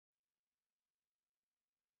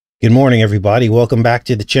Good morning, everybody. Welcome back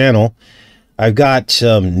to the channel. I've got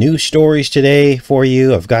some new stories today for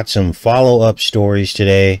you. I've got some follow-up stories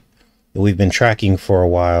today that we've been tracking for a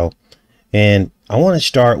while. And I want to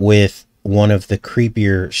start with one of the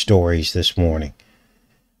creepier stories this morning.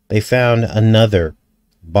 They found another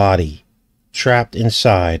body trapped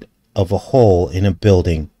inside of a hole in a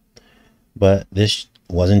building. But this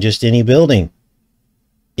wasn't just any building.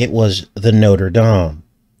 It was the Notre Dame.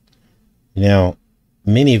 Now,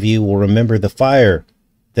 many of you will remember the fire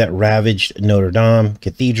that ravaged Notre Dame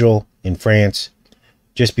Cathedral in France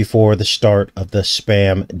just before the start of the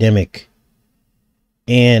spam-demic.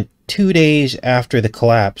 And 2 days after the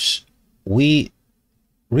collapse, we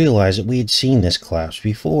realized that we had seen this collapse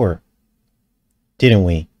before, didn't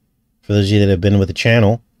we? For those of you that have been with the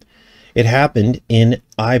channel, it happened in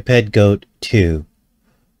iPad Goat 2.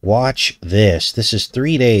 Watch this. This is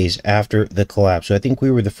 3 days after the collapse. So I think we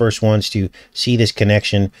were the first ones to see this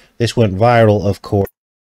connection. This went viral, of course.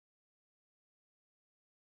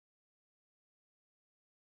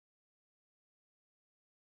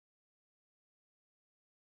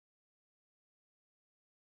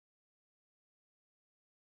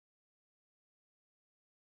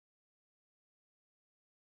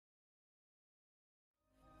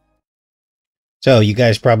 So you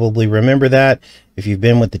guys probably remember that if you've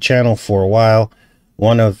been with the channel for a while.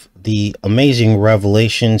 One of the amazing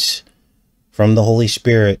revelations from the Holy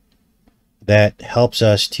Spirit that helps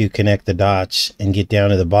us to connect the dots and get down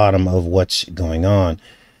to the bottom of what's going on.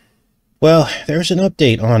 Well, there's an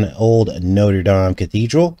update on old Notre Dame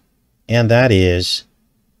Cathedral, and that is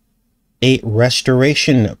a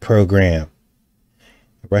restoration program.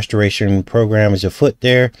 A restoration program is afoot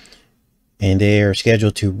there, and they are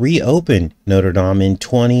scheduled to reopen Notre Dame in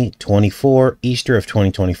 2024, Easter of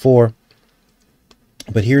 2024.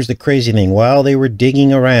 But here's the crazy thing. While they were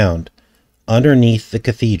digging around underneath the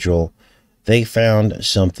cathedral, they found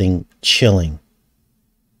something chilling.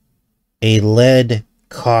 A lead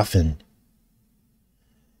coffin.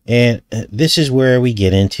 And this is where we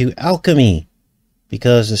get into alchemy,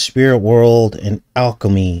 because the spirit world and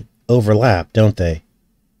alchemy overlap, don't they?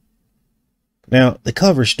 Now, the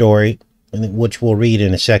cover story, which we'll read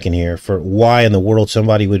in a second here, for why in the world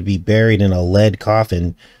somebody would be buried in a lead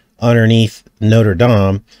coffin underneath Notre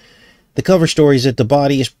Dame. The cover story is that the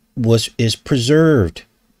body is preserved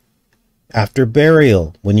after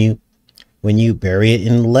burial when you bury it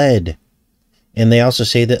in lead. And they also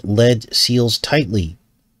say that lead seals tightly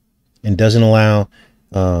and doesn't allow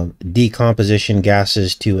decomposition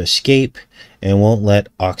gases to escape and won't let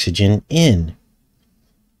oxygen in.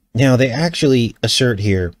 Now, they actually assert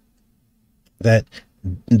here that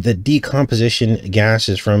the decomposition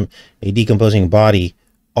gases from a decomposing body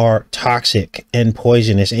are toxic and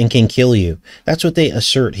poisonous and can kill you. That's what they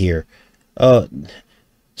assert here.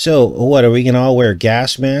 So what, are we going to all wear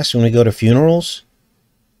gas masks when we go to funerals?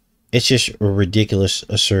 It's just a ridiculous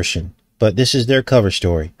assertion. But this is their cover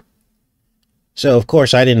story. So, of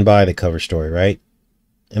course, I didn't buy the cover story, right?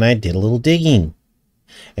 And I did a little digging.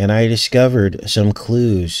 And I discovered some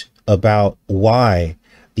clues about why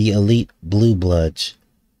the elite blue bloods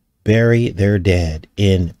bury their dead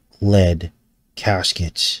in lead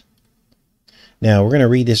caskets. Now, we're going to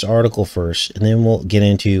read this article first, and then we'll get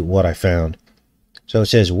into what I found. So it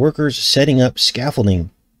says, workers setting up scaffolding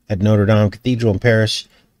at Notre Dame Cathedral in Paris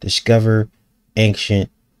discover ancient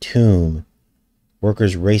tomb.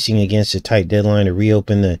 Workers racing against a tight deadline to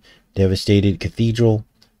reopen the devastated Cathedral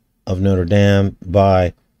of Notre Dame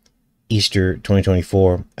by Easter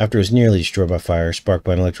 2024, after it was nearly destroyed by fire sparked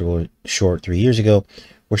by an electrical short 3 years ago,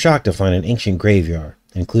 were shocked to find an ancient graveyard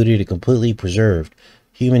that included a completely preserved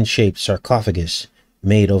human-shaped sarcophagus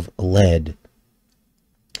made of lead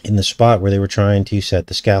in the spot where they were trying to set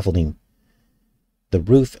the scaffolding. The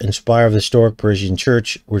roof and spire of the historic Parisian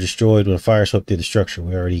church were destroyed when a fire swept through the structure.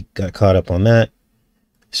 We already got caught up on that.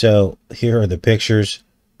 So here are the pictures.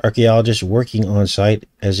 Archaeologists working on site,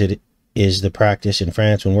 as it is the practice in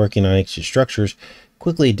France when working on ancient structures,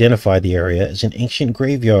 quickly identified the area as an ancient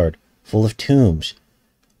graveyard full of tombs.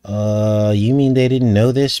 You mean they didn't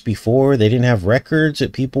know this before? They didn't have records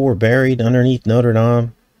that people were buried underneath Notre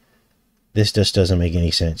Dame? This just doesn't make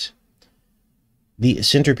any sense. The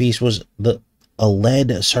centerpiece was a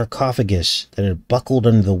lead sarcophagus that had buckled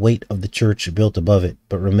under the weight of the church built above it,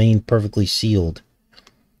 but remained perfectly sealed.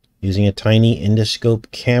 Using a tiny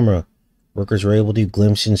endoscope camera, workers were able to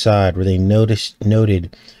glimpse inside, where they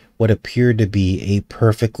noted what appeared to be a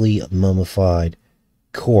perfectly mummified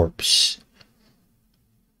corpse.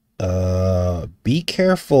 Be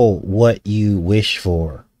careful what you wish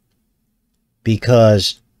for,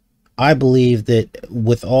 because I believe that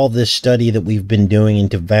with all this study that we've been doing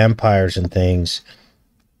into vampires and things,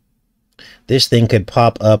 this thing could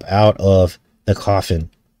pop up out of the coffin.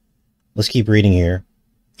 Let's keep reading here.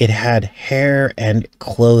 It had hair and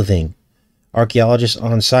clothing. Archaeologists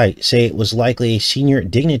on site say it was likely a senior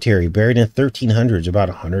dignitary buried in the 1300s, about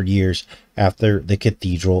 100 years after the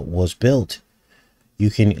cathedral was built. You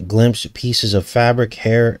can glimpse pieces of fabric,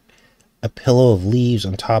 hair, a pillow of leaves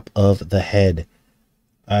on top of the head.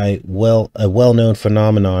 A well-known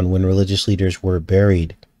phenomenon when religious leaders were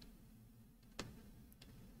buried.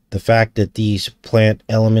 The fact that these plant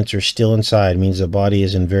elements are still inside means the body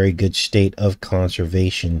is in very good state of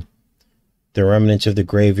conservation. The remnants of the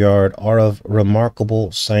graveyard are of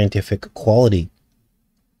remarkable scientific quality.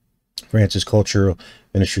 France's Cultural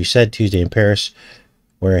Ministry said Tuesday in Paris,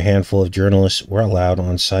 where a handful of journalists were allowed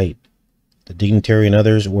on site. The dignitary and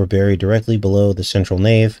others were buried directly below the central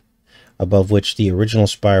nave, above which the original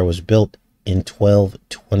spire was built in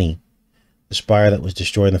 1220. The spire that was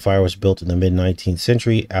destroyed in the fire was built in the mid-19th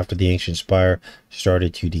century after the ancient spire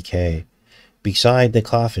started to decay. Beside the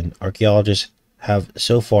coffin, archaeologists have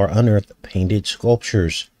so far unearthed painted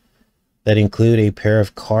sculptures that include a pair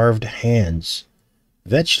of carved hands,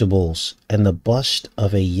 vegetables, and the bust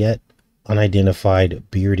of a yet unidentified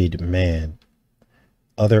bearded man.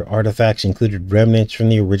 Other artifacts included remnants from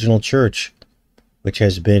the original church, which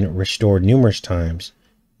has been restored numerous times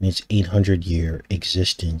in its 800-year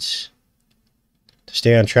existence. To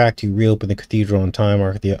stay on track to reopen the cathedral on time,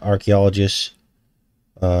 the archaeologists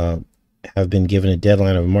have been given a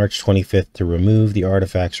deadline of March 25th to remove the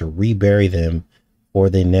artifacts or rebury them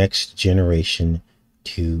for the next generation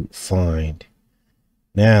to find.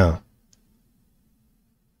 Now,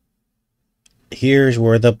 here's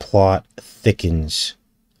where the plot thickens,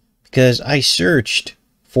 because I searched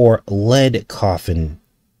for lead coffin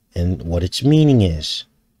and what its meaning is,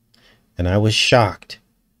 and I was shocked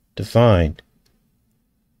to find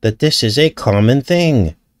that this is a common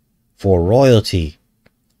thing for royalty.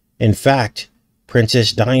 In fact,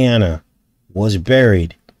 Princess Diana was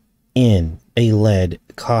buried in a lead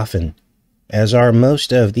coffin, as are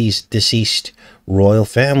most of these deceased royal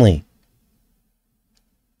family.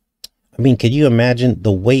 I mean, could you imagine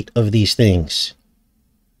the weight of these things?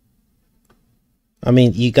 I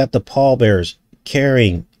mean, you got the pallbearers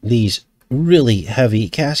carrying these really heavy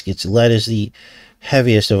caskets. Lead is the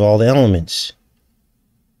heaviest of all the elements.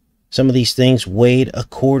 Some of these things weighed a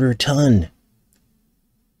quarter ton.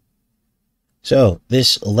 So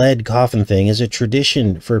this lead coffin thing is a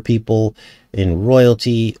tradition for people in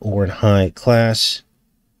royalty or in high class.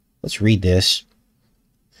 Let's read this.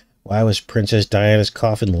 Why was Princess Diana's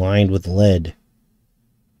coffin lined with lead?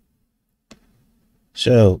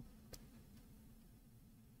 So,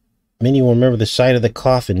 many will remember the sight of the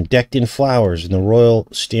coffin decked in flowers and the royal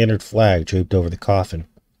standard flag draped over the coffin,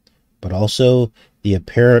 but also the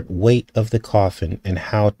apparent weight of the coffin and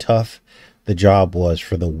how tough the job was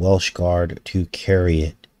for the Welsh Guard to carry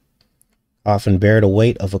it. Coffin bared a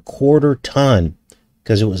weight of a quarter ton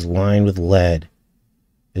because it was lined with lead.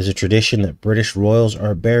 It is a tradition that British royals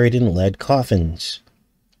are buried in lead coffins.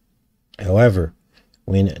 However,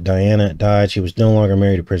 when Diana died, she was no longer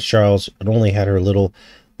married to Prince Charles and only had her little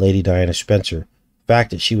Lady Diana Spencer. The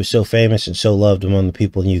fact that she was so famous and so loved among the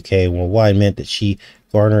people in the UK and worldwide meant that she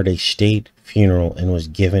garnered a state funeral and was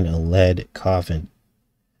given a lead coffin.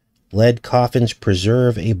 Lead coffins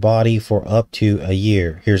preserve a body for up to a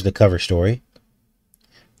year. Here's the cover story.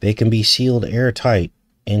 They can be sealed airtight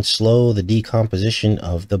and slow the decomposition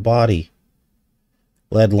of the body.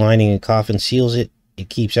 Lead lining a coffin seals it. It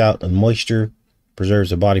keeps out the moisture, preserves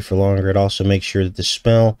the body for longer. It also makes sure that the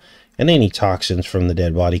smell and any toxins from the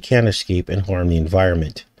dead body can't escape and harm the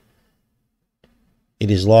environment. It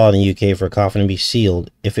is law in the UK for a coffin to be sealed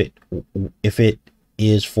if it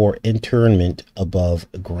is for internment above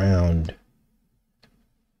ground.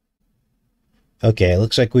 Okay,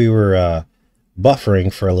 looks like we were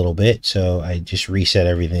buffering for a little bit, so I just reset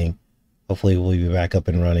everything. Hopefully we'll be back up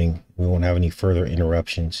and running. We won't have any further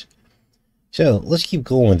interruptions. So let's keep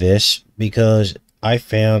going with this, because I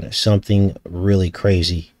found something really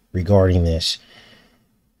crazy regarding this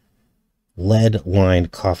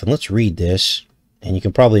lead-lined coffin. Let's read this, and you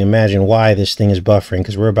can probably imagine why this thing is buffering,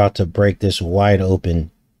 because we're about to break this wide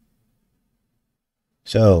open.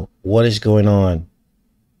 So, what is going on?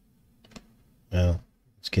 Well,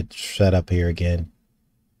 let's get set up here again.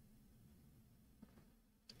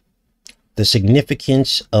 The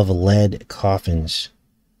significance of lead coffins.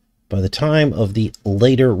 By the time of the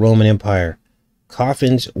later Roman Empire,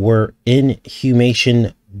 coffins were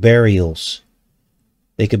inhumation burials.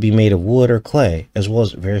 They could be made of wood or clay, as well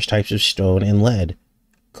as various types of stone and lead.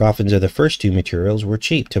 Coffins of the first two materials were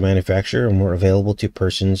cheap to manufacture and were available to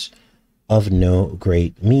persons of no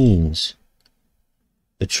great means.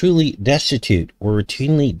 The truly destitute were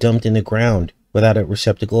routinely dumped in the ground without a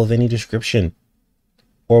receptacle of any description,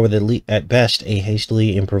 or with at best a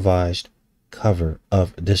hastily improvised cover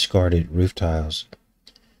of discarded roof tiles.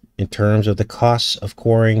 In terms of the costs of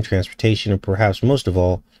quarrying, transportation, and perhaps most of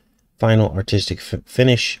all, final artistic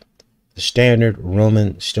finish, the standard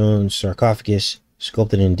Roman stone sarcophagus,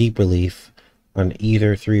 sculpted in deep relief on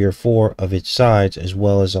either 3 or 4 of its sides as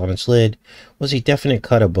well as on its lid, was a definite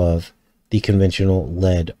cut above the conventional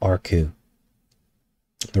lead arcu.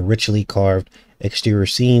 The richly carved exterior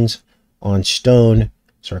scenes on stone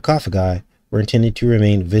sarcophagi were intended to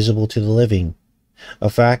remain visible to the living, a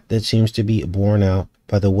fact that seems to be borne out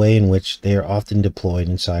by the way in which they are often deployed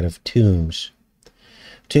inside of tombs.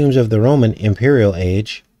 Tombs of the Roman imperial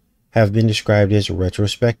age have been described as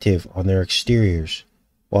retrospective on their exteriors,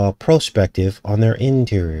 while prospective on their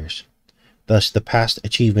interiors. Thus, the past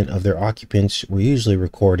achievement of their occupants were usually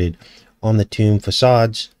recorded on the tomb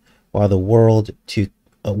facades, while the world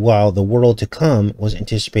to come was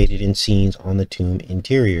anticipated in scenes on the tomb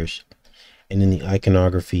interiors, and in the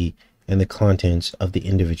iconography and the contents of the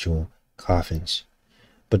individual coffins.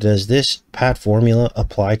 But does this pat formula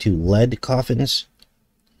apply to lead coffins?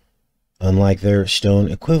 Unlike their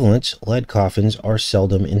stone equivalents, lead coffins are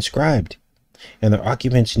seldom inscribed, and their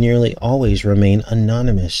occupants nearly always remain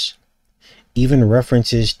anonymous. Even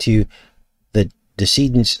references to the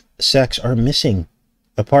decedent's sex are missing,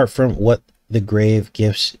 apart from what the grave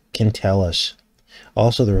gifts can tell us.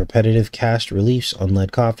 Also, the repetitive cast reliefs on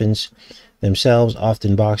lead coffins themselves,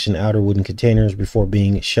 often boxed in outer wooden containers before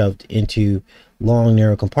being shoved into long,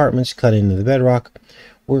 narrow compartments cut into the bedrock,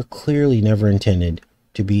 were clearly never intended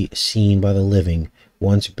to be seen by the living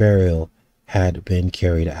once burial had been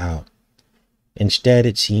carried out. Instead,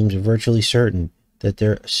 it seems virtually certain that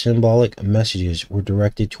their symbolic messages were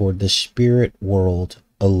directed toward the spirit world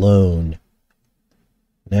alone.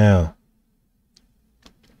 Now,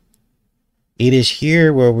 it is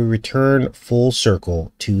here where we return full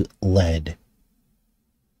circle to lead.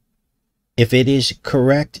 If it is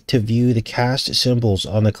correct to view the cast symbols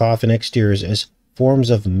on the coffin exteriors as forms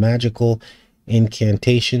of magical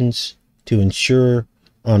incantations to ensure,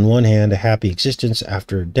 on one hand, a happy existence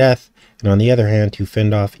after death, and on the other hand, to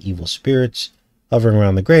fend off evil spirits hovering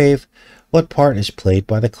around the grave, what part is played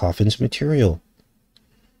by the coffin's material?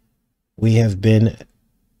 We have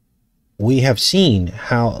seen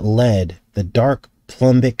how lead, the dark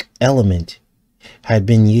plumbic element, had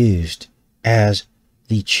been used as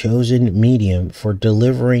the chosen medium for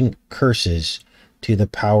delivering curses to the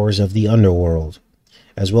powers of the underworld,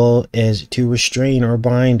 as well as to restrain or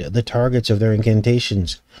bind the targets of their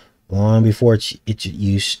incantations, long before its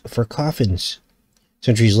use for coffins.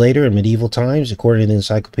 Centuries later, in medieval times, according to the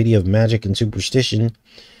Encyclopedia of Magic and Superstition,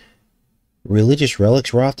 religious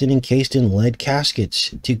relics were often encased in lead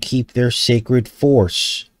caskets to keep their sacred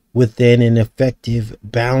force within an effective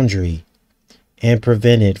boundary and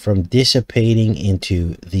prevent it from dissipating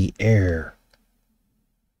into the air.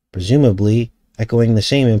 Presumably, echoing the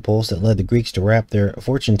same impulse that led the Greeks to wrap their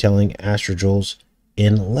fortune-telling astragals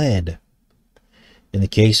in lead. In the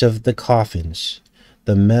case of the coffins,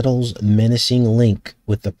 the metal's menacing link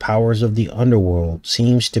with the powers of the underworld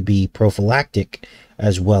seems to be prophylactic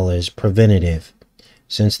as well as preventative,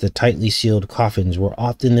 since the tightly sealed coffins were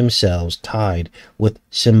often themselves tied with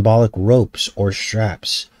symbolic ropes or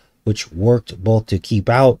straps, which worked both to keep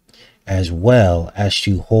out as well as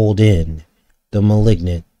to hold in the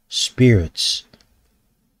malignant spirits.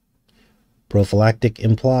 Prophylactic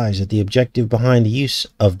implies that the objective behind the use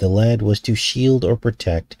of the lead was to shield or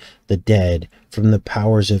protect the dead from the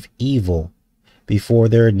powers of evil before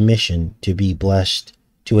their admission to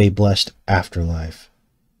a blessed afterlife.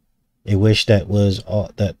 A wish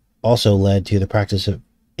that also led to the practice of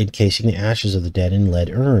encasing the ashes of the dead in lead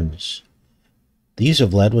urns. The use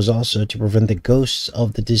of lead was also to prevent the ghosts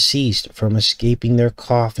of the deceased from escaping their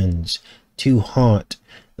coffins to haunt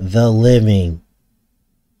the living.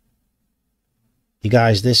 You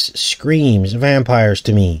guys, this screams vampires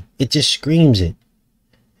to me. It just screams it.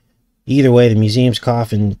 Either way, the museum's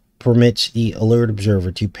coffin permits the alert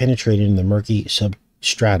observer to penetrate into the murky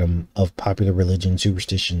substratum of popular religion,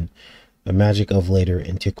 superstition, and magic of later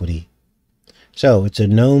antiquity. So, it's a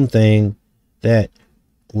known thing that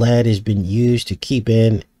lead has been used to keep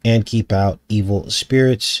in and keep out evil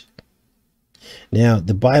spirits. Now,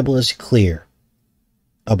 the Bible is clear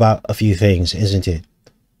about a few things, isn't it?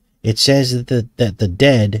 It says that the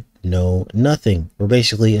dead know nothing. We're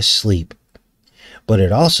basically asleep. But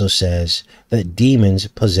it also says that demons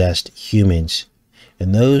possessed humans.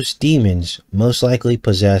 And those demons most likely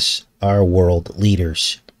possess our world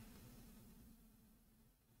leaders.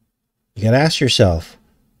 You gotta ask yourself,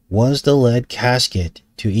 was the lead casket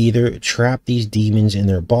to either trap these demons in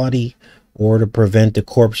their body or to prevent the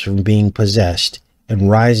corpse from being possessed and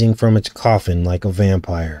rising from its coffin like a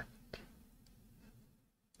vampire?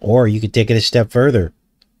 Or you could take it a step further.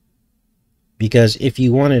 Because if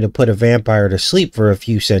you wanted to put a vampire to sleep for a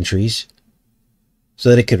few centuries so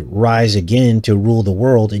that it could rise again to rule the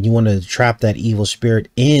world, and you wanted to trap that evil spirit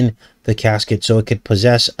in the casket so it could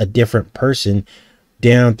possess a different person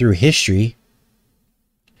down through history,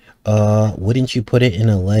 wouldn't you put it in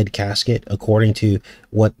a lead casket according to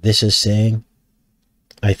what this is saying?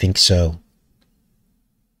 I think so.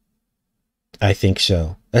 I think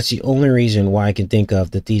so. That's the only reason why I can think of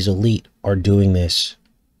that these elite are doing this.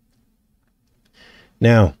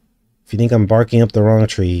 Now, if you think I'm barking up the wrong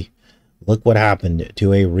tree, look what happened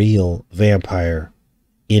to a real vampire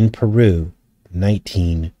in Peru,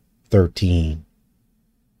 1913.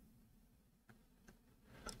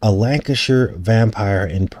 A Lancashire vampire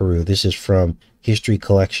in Peru. This is from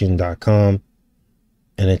historycollection.com,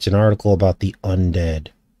 and it's an article about the undead.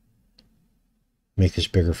 Make this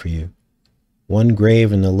bigger for you. One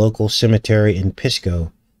grave in the local cemetery in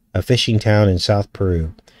Pisco, a fishing town in South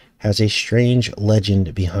Peru, has a strange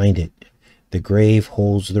legend behind it. The grave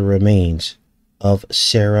holds the remains of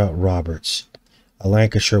Sarah Roberts, a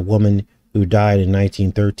Lancashire woman who died in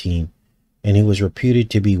 1913 and who was reputed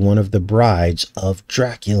to be one of the brides of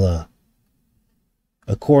Dracula.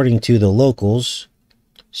 According to the locals,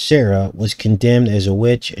 Sarah was condemned as a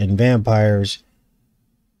witch and vampire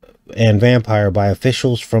by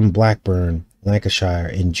officials from Blackburn, Lancashire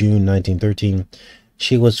in June 1913.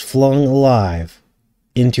 She was flung alive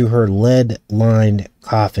into her lead-lined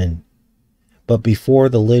coffin. But before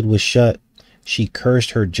the lid was shut, she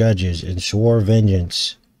cursed her judges and swore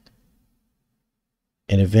vengeance.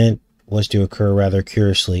 An event was to occur rather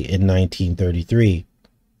curiously in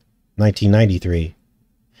 1993.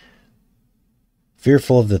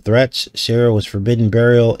 Fearful of the threats, Sarah was forbidden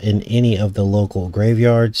burial in any of the local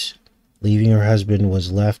graveyards. Leaving her husband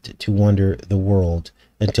was left to wander the world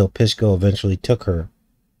until Pisco eventually took her.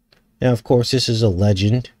 Now, of course, this is a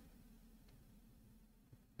legend,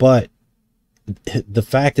 but the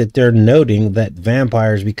fact that they're noting that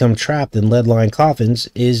vampires become trapped in lead-lined coffins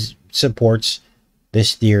supports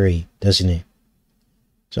this theory, doesn't it?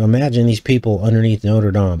 So imagine these people underneath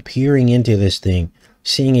Notre Dame peering into this thing,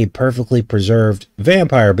 seeing a perfectly preserved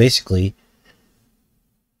vampire, basically.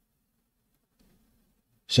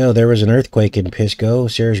 So there was an earthquake in Pisco.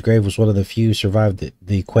 Sarah's grave was one of the few who survived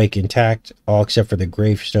the quake intact, all except for the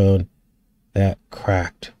gravestone that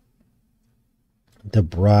cracked. The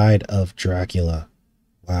Bride of Dracula.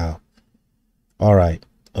 Wow. All right.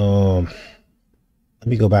 Let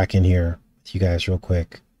me go back in here with you guys real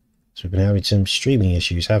quick. So we've been having some streaming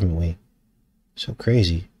issues, haven't we? So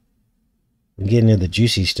crazy. We're getting into the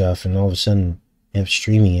juicy stuff, and all of a sudden we have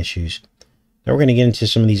streaming issues. Now we're going to get into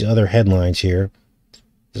some of these other headlines here,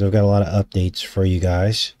 because I've got a lot of updates for you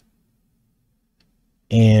guys.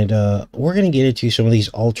 And we're going to get into some of these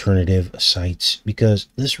alternative sites, because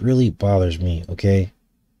this really bothers me, okay?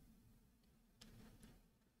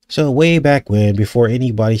 So way back when, before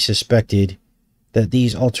anybody suspected that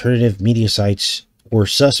these alternative media sites were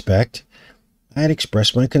suspect, I had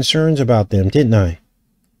expressed my concerns about them, didn't I?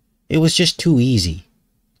 It was just too easy.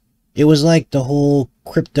 It was like the whole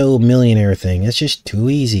crypto millionaire thing. It's just too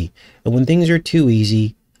easy. And when things are too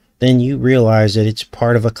easy, then you realize that it's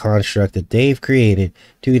part of a construct that they've created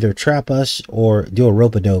to either trap us or do a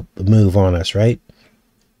rope-a-dope move on us, right?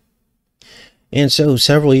 And so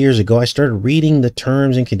several years ago, I started reading the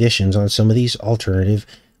terms and conditions on some of these alternative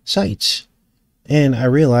sites. And I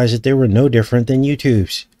realized that they were no different than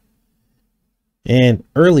YouTube's. And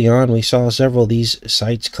early on, we saw several of these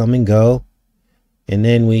sites come and go. And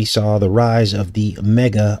then we saw the rise of the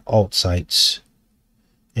mega alt sites.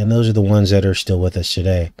 And those are the ones that are still with us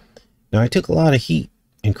today. Now, I took a lot of heat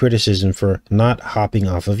and criticism for not hopping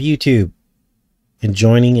off of YouTube and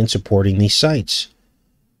joining and supporting these sites.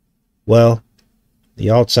 Well, the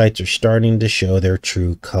alt sites are starting to show their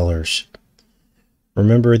true colors.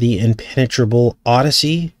 Remember the impenetrable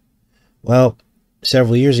Odysee? Well,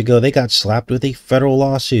 several years ago, they got slapped with a federal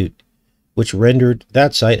lawsuit, which rendered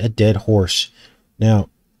that site a dead horse. Now,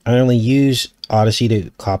 I only use Odysee to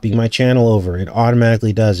copy my channel over. It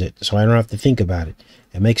automatically does it, so I don't have to think about it.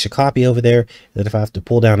 It makes a copy over there that if I have to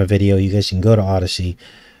pull down a video, you guys can go to Odysee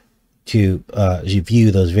to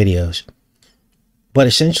view those videos. But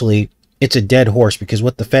essentially, it's a dead horse, because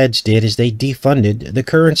what the feds did is they defunded the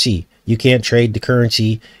currency. You can't trade the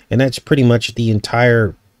currency, and that's pretty much the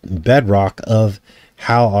entire bedrock of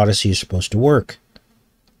how Odysee is supposed to work.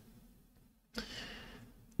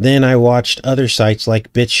 Then I watched other sites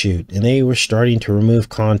like BitChute, and they were starting to remove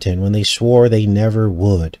content when they swore they never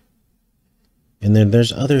would. And then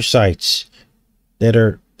there's other sites that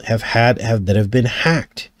have been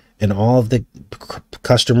hacked, and all of the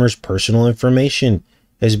customers' personal information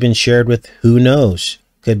has been shared with who knows.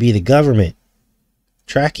 Could be the government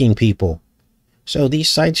tracking people. So these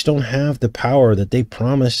sites don't have the power that they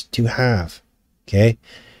promised to have. Okay.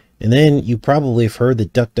 And then you probably have heard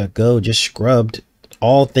that DuckDuckGo just scrubbed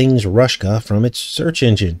all things Rushka from its search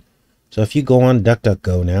engine. So if you go on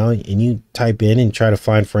DuckDuckGo now and you type in and try to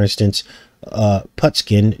find, for instance,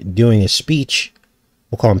 Putskin doing a speech,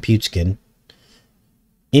 we'll call him Putskin,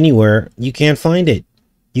 anywhere, you can't find it.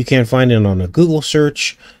 You can't find it on a Google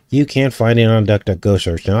search. You can't find it on DuckDuckGo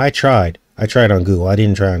search. Now, I tried on Google. I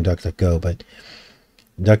didn't try on DuckDuckGo, but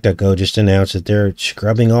DuckDuckGo just announced that they're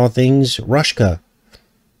scrubbing all things Rushka.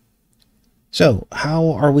 So,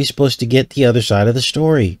 how are we supposed to get the other side of the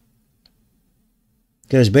story?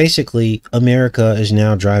 Because basically, America is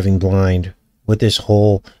now driving blind with this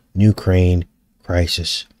whole Ukraine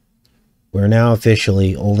crisis. We're now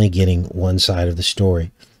officially only getting one side of the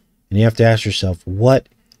story. And you have to ask yourself, what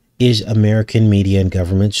is American media and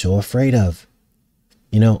government so afraid of?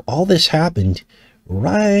 You know, all this happened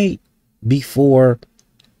right at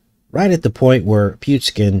the point where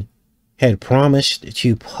Putskin had promised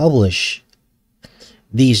to publish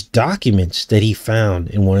these documents that he found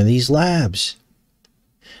in one of these labs.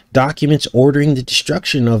 Documents ordering the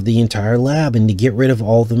destruction of the entire lab and to get rid of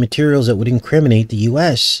all the materials that would incriminate the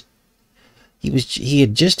U.S. He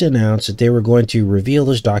had just announced that they were going to reveal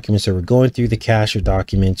those documents. They were going through the cache of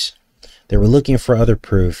documents. They were looking for other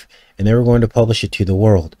proof, and they were going to publish it to the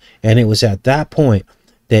world. And it was at that point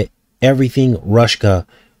that everything Rushka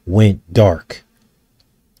went dark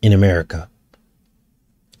in America.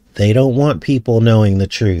 They don't want people knowing the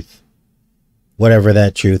truth, whatever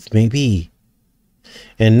that truth may be.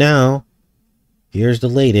 And now, here's the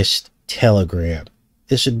latest, Telegram.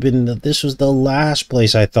 This was the last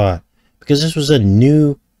place I thought, because this was a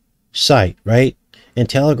new site, right? And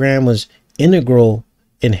Telegram was integral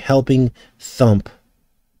in helping Thump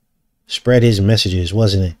spread his messages,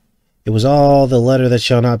 wasn't it? It was all the letter that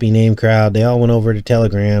shall not be named crowd. They all went over to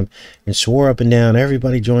Telegram and swore up and down,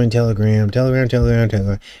 everybody joined Telegram.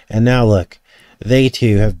 And now look, they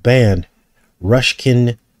too have banned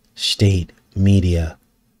Russian state media.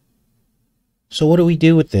 So what do we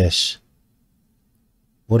do with this?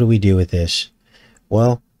 What do we do with this?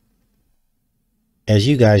 Well, as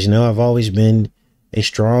you guys know, I've always been a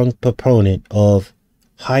strong proponent of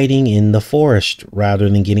hiding in the forest rather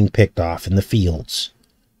than getting picked off in the fields.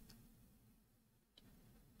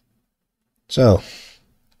 So,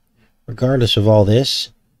 regardless of all this,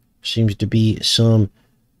 seems to be some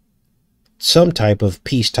type of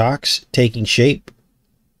peace talks taking shape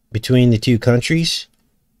between the two countries.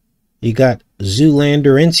 You got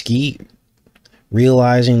Zoolanderinsky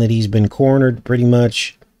realizing that he's been cornered pretty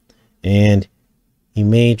much, and he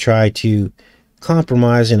may try to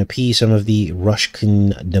compromise and appease some of the Russian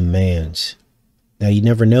demands. Now, you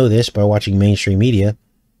never know this by watching mainstream media,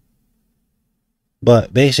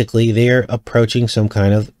 but basically they're approaching some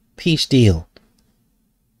kind of peace deal.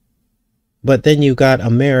 But then you got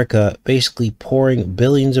America basically pouring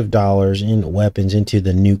billions of dollars in weapons into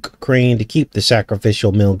the nuke crane to keep the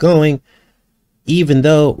sacrificial mill going, even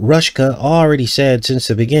though Russia already said since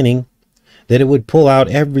the beginning that it would pull out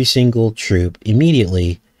every single troop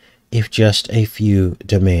immediately if just a few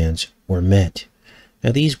demands were met.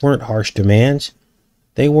 Now, these weren't harsh demands.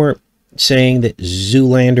 They weren't saying that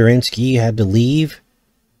Zoolanderinsky had to leave.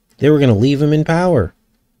 They were going to leave him in power.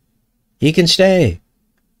 He can stay.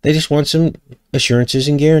 They just want some assurances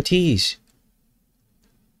and guarantees.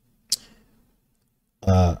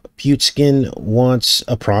 Putskin wants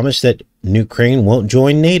a promise that Ukraine won't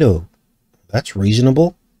join NATO. That's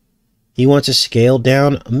reasonable. He wants a scaled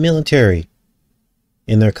down military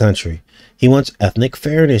in their country. He wants ethnic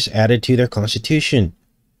fairness added to their constitution,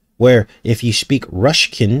 where if you speak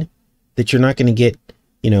Russian, that you're not going to get,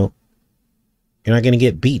 you're not going to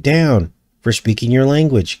get beat down for speaking your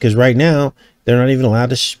language. Because right now, they're not even allowed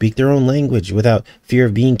to speak their own language without fear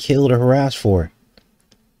of being killed or harassed for it.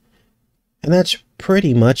 And that's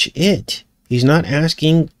pretty much it. He's not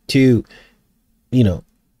asking to,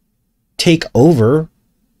 take over.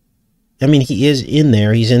 I mean, he is in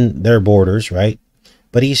there. He's in their borders, right?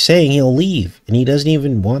 But he's saying he'll leave. And he doesn't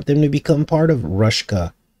even want them to become part of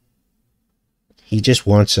Russia. He just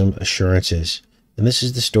wants some assurances. And this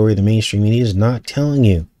is the story the mainstream media is not telling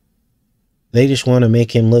you. They just want to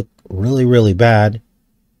make him look really, really bad.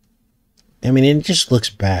 I mean, it just looks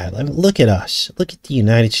bad. I mean, look at us. Look at the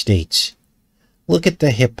United States. Look at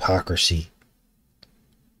the hypocrisy.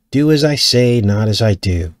 Do as I say, not as I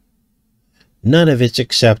do. None of it's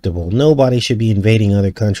acceptable. Nobody should be invading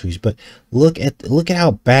other countries. But look at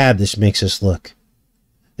how bad this makes us look.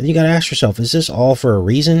 And you got to ask yourself, is this all for a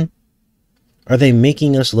reason? Are they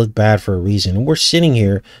making us look bad for a reason? And we're sitting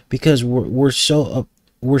here because we're so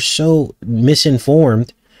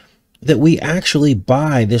misinformed that we actually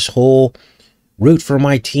buy this whole root for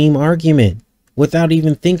my team argument without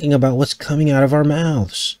even thinking about what's coming out of our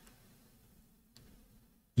mouths.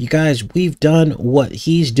 You guys, we've done what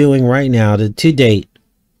he's doing right now to date.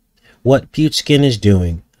 What Putin is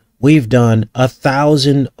doing, we've done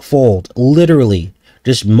 1,000-fold. Literally,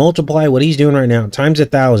 just multiply what he's doing right now times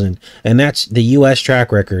 1,000, and that's the U.S.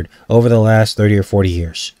 track record over the last 30 or 40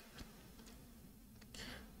 years.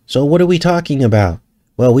 So what are we talking about?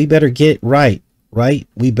 Well, we better get it right?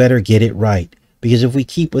 We better get it right. Because if we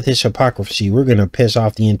keep with this hypocrisy, we're going to piss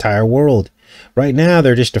off the entire world. Right now,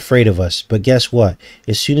 they're just afraid of us. But guess what?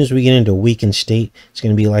 As soon as we get into a weakened state, it's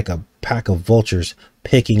going to be like a pack of vultures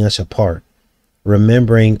picking us apart,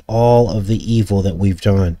 remembering all of the evil that we've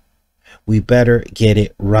done. We better get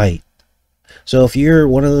it right. So if you're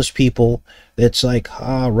one of those people that's like,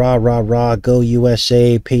 ah, rah, rah, rah, go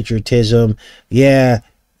USA, patriotism, yeah,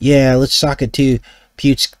 let's sock it to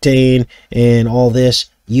Putin and all this,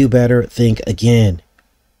 you better think again.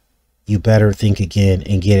 You better think again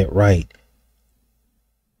and get it right.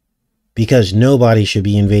 Because nobody should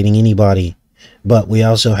be invading anybody. But we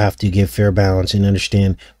also have to give fair balance and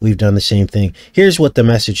understand we've done the same thing. Here's what the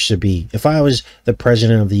message should be. If I was the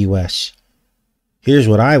president of the U.S., here's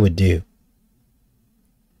what I would do.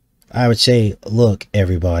 I would say, look,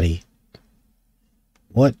 everybody,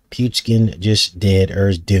 what Putin just did or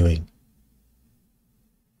is doing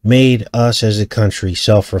made us as a country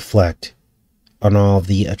self-reflect on all of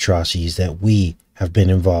the atrocities that we have been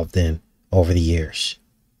involved in over the years.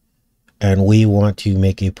 And we want to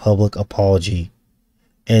make a public apology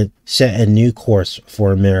and set a new course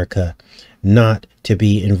for America not to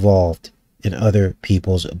be involved in other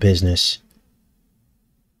people's business.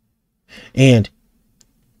 And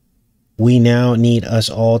we now need us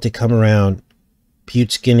all to come around,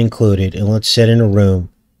 Putin included, and let's sit in a room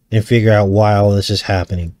and figure out why all this is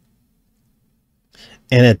happening.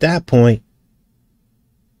 And at that point,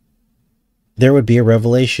 there would be a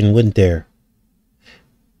revelation, wouldn't there?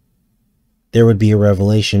 There would be a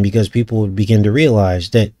revelation because people would begin to realize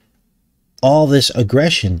that all this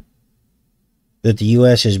aggression that the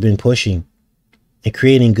U.S. has been pushing and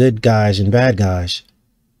creating good guys and bad guys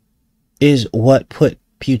is what put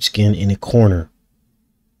Putin in a corner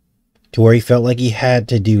to where he felt like he had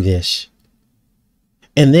to do this.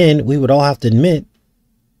 And then we would all have to admit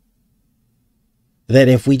that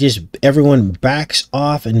if we just, everyone backs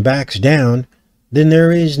off and backs down, then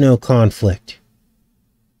there is no conflict.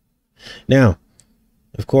 Now,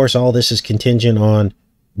 of course, all this is contingent on,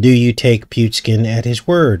 do you take Putin at his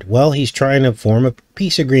word? Well, he's trying to form a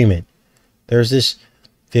peace agreement. There's this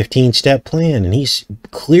 15-step plan, and he's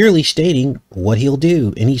clearly stating what he'll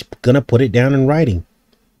do, and he's going to put it down in writing.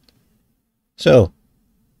 So,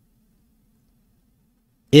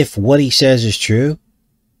 if what he says is true,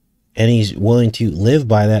 and he's willing to live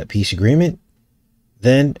by that peace agreement,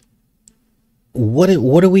 then what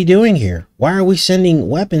are we doing here? Why are we sending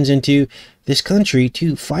weapons into this country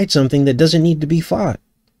to fight something that doesn't need to be fought?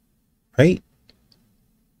 Right?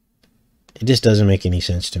 It just doesn't make any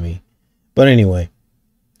sense to me. But anyway,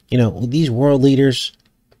 you know, these world leaders,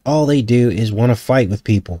 all they do is want to fight with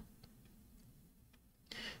people.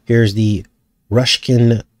 Here's the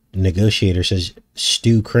Russian negotiator, says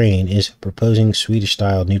Stu Crane is proposing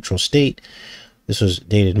Swedish-style neutral state. This was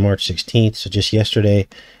dated March 16th, so just yesterday.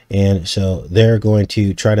 And so they're going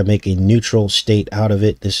to try to make a neutral state out of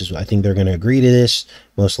it. This is, I think they're going to agree to this,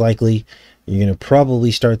 most likely. You're going to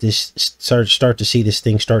probably start to see this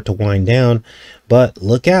thing start to wind down. But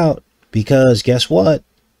look out, because guess what?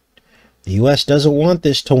 The U.S. doesn't want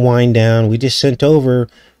this to wind down. We just sent over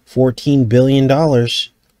 $14 billion.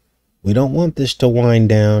 We don't want this to wind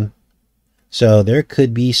down. So there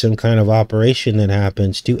could be some kind of operation that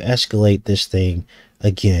happens to escalate this thing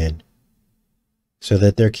again, so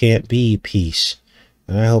that there can't be peace.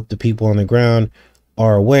 And I hope the people on the ground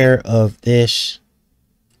are aware of this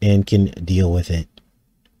and can deal with it.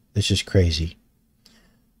 This is crazy.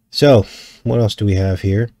 So, what else do we have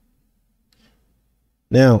here?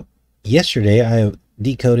 Now, yesterday I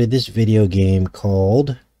decoded this video game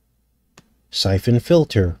called siphon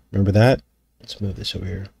filter. Remember that? Let's move this over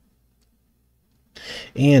here.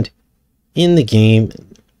 And in the game,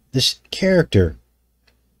 this character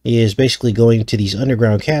is basically going to these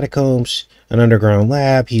underground catacombs, an underground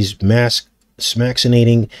lab. He's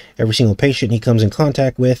smaxinating every single patient he comes in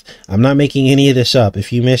contact with. I'm not making any of this up.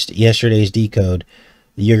 If you missed yesterday's decode,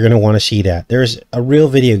 you're going to want to see that. There's a real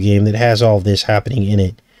video game that has all of this happening in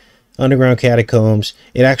it. Underground catacombs.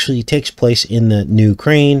 It actually takes place in the New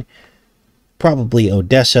Crane, probably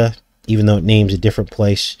Odysee, even though it names a different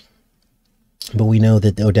place. But we know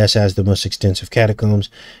that Odysee has the most extensive catacombs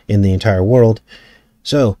in the entire world.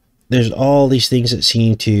 So there's all these things that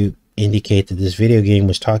seem to indicate that this video game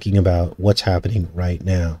was talking about what's happening right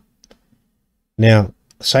now. Now,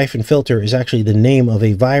 siphon filter is actually the name of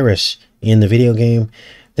a virus in the video game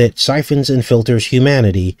that siphons and filters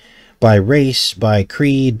humanity by race, by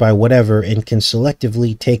creed, by whatever, and can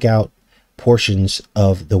selectively take out portions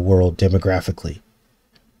of the world demographically.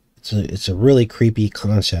 It's a really creepy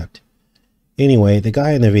concept. Anyway, the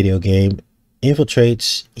guy in the video game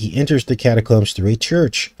infiltrates, he enters the catacombs through a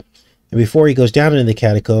church. And before he goes down into the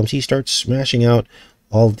catacombs, he starts smashing out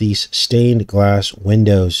all of these stained glass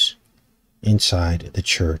windows inside the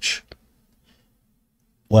church.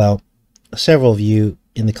 Well, several of you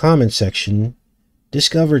in the comments section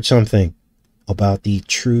discovered something about the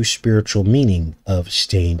true spiritual meaning of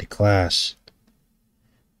stained glass.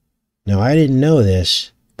 Now, I didn't know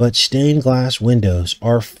this, but stained glass windows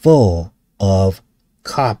are full of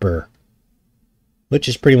copper, which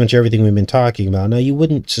is pretty much everything we've been talking about. Now, you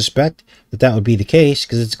wouldn't suspect that that would be the case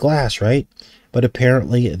because it's glass, right? But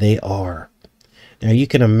apparently they are. Now, you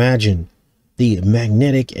can imagine the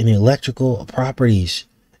magnetic and electrical properties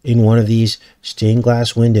in one of these stained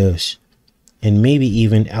glass windows, and maybe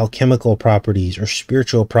even alchemical properties or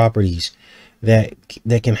spiritual properties that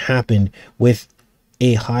can happen with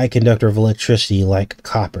a high conductor of electricity like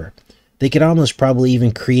copper. They could almost probably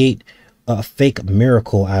even create a fake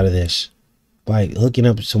miracle out of this by hooking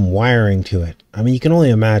up some wiring to it. I mean, you can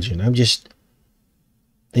only imagine. I'm just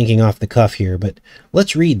thinking off the cuff here, but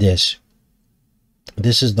let's read this.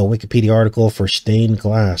 This is the Wikipedia article for stained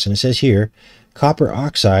glass, and it says here, copper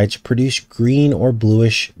oxides produce green or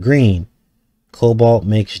bluish green. Cobalt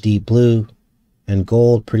makes deep blue, and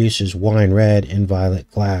gold produces wine red and violet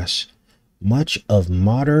glass. Much of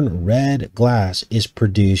modern red glass is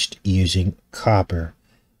produced using copper,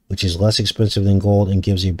 which is less expensive than gold and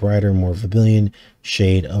gives a brighter, more vermilion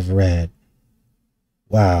shade of red.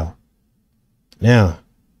 Wow. Now,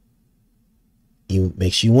 it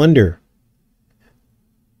makes you wonder,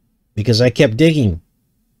 because I kept digging,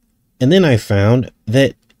 and then I found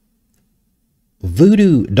that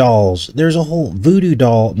voodoo dolls, there's a whole voodoo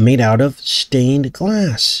doll made out of stained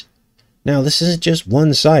glass. Now, this isn't just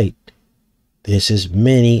one site. This is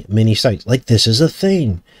many, many sites. Like, this is a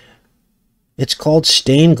thing. It's called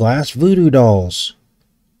stained glass voodoo dolls.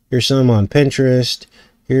 Here's some on Pinterest.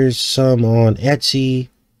 Here's some on Etsy.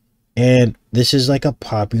 And this is like a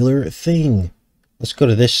popular thing. Let's go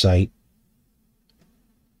to this site.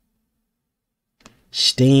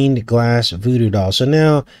 Stained glass voodoo doll. So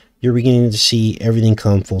now you're beginning to see everything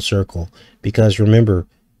come full circle. Because remember,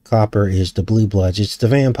 copper is the blue bloods. It's the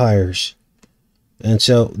vampires. And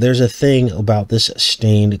so there's a thing about this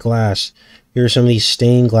stained glass. Here are some of these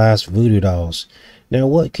stained glass voodoo dolls. Now,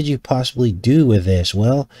 what could you possibly do with this?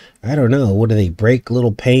 Well, I don't know. What do they break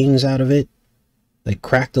little panes out of it? They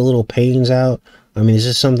crack the little panes out? I mean, is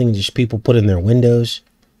this something just people put in their windows?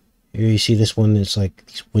 Here you see this one. It's like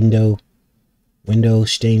these window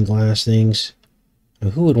stained glass things.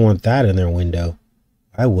 Now, who would want that in their window?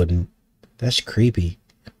 I wouldn't. That's creepy.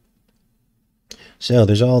 So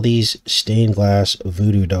there's all these stained glass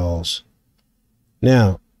voodoo dolls.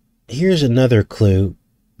 Now, here's another clue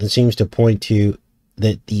that seems to point to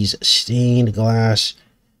that these stained glass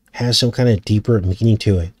has some kind of deeper meaning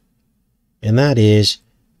to it. And that is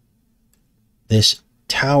this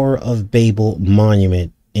Tower of Babel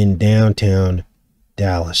monument in downtown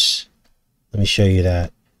Dallas. Let me show you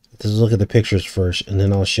that. Let's look at the pictures first, and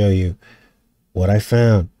then I'll show you what I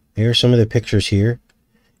found. Here are some of the pictures here.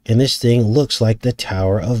 And this thing looks like the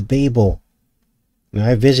Tower of Babel. Now,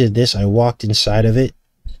 I visited this. I walked inside of it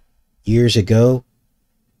years ago.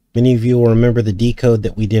 Many of you will remember the decode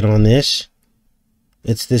that we did on this.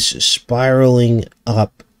 It's this spiraling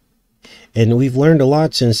up. And we've learned a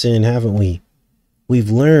lot since then, haven't we? We've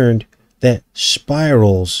learned that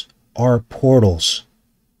spirals are portals.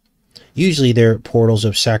 Usually they're portals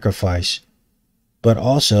of sacrifice, but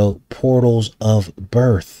also portals of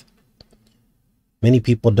birth. Many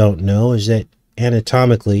people don't know is that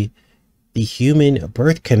anatomically, the human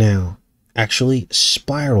birth canal actually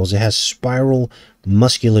spirals. It has spiral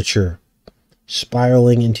musculature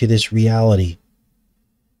spiraling into this reality.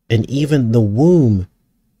 And even the womb,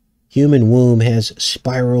 human womb, has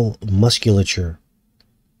spiral musculature.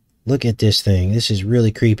 Look at this thing. This is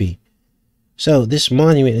really creepy. So this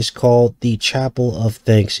monument is called the Chapel of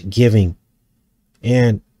Thanksgiving,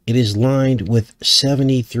 and it is lined with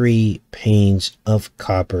 73 panes of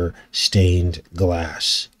copper stained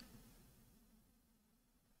glass.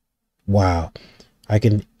 Wow. I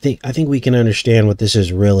think we can understand what this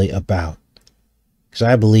is really about, because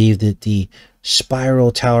I believe that the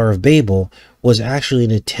spiral Tower of Babel was actually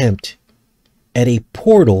an attempt at a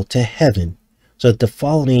portal to heaven so that the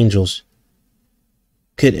fallen angels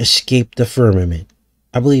could escape the firmament.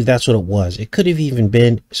 I believe that's what it was. It could have even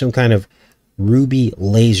been some kind of ruby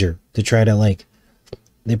laser to try to, like,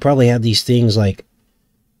 they probably had these things like,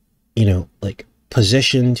 you know, like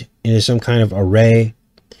positioned into some kind of array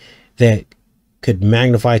that could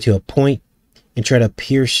magnify to a point and try to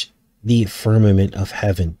pierce the firmament of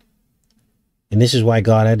heaven. And this is why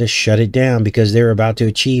God had to shut it down, because they were about to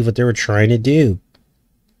achieve what they were trying to do.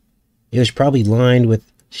 It was probably lined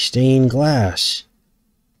with stained glass.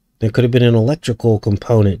 There could have been an electrical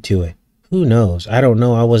component to it. Who knows? I don't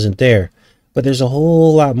know. I wasn't there. But there's a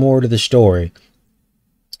whole lot more to the story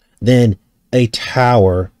than a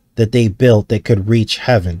tower that they built that could reach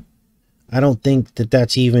heaven. I don't think that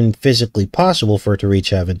that's even physically possible for it to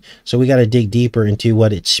reach heaven. So we got to dig deeper into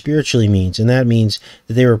what it spiritually means. And that means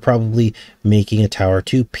that they were probably making a tower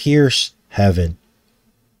to pierce heaven,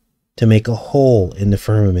 to make a hole in the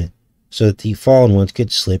firmament so that the fallen ones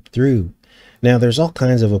could slip through. Now, there's all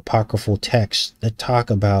kinds of apocryphal texts that talk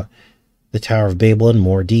about the Tower of Babel in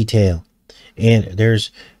more detail. And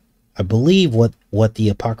there's, I believe what the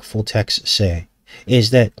apocryphal texts say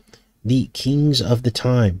is that the kings of the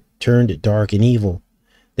time turned dark and evil.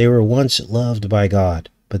 They were once loved by God,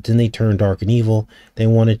 but then they turned dark and evil. They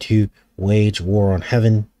wanted to wage war on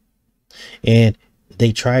heaven, and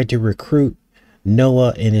they tried to recruit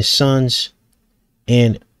Noah and his sons,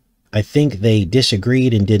 and I think they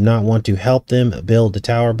disagreed and did not want to help them build the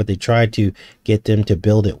tower, but they tried to get them to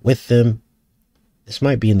build it with them. This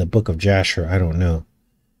might be in the book of Jasher, I don't know.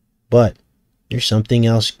 But there's something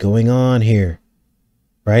else going on here,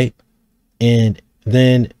 right? And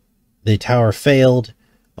then the tower failed.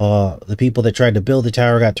 The people that tried to build the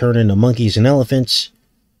tower got turned into monkeys and elephants,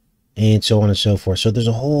 and so on and so forth. So there's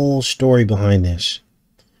a whole story behind this.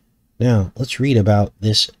 Now, let's read about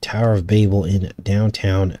this Tower of Babel in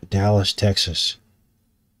downtown Dallas, Texas.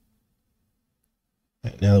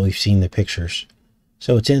 Now that we've seen the pictures.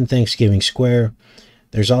 So it's in Thanksgiving Square.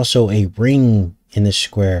 There's also a ring in this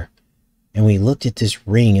square. And we looked at this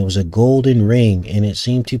ring. It was a golden ring, and it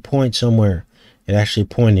seemed to point somewhere. It actually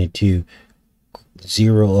pointed to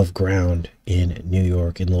 0 of ground in New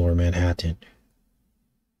York, in Lower Manhattan.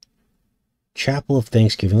 Chapel of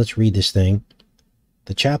Thanksgiving. Let's read this thing.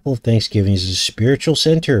 The Chapel of Thanksgiving is the spiritual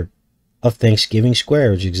center of Thanksgiving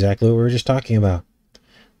Square, which is exactly what we were just talking about.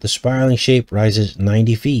 The spiraling shape rises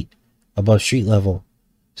 90 feet above street level,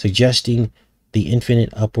 suggesting the infinite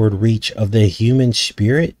upward reach of the human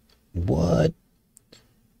spirit. What?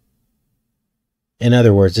 In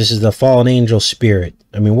other words, this is the fallen angel spirit.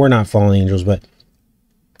 I mean, we're not fallen angels, but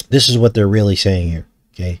this is what they're really saying here.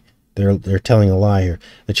 Okay, they're telling a lie here.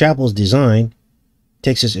 The chapel's design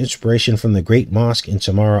takes its inspiration from the Great Mosque in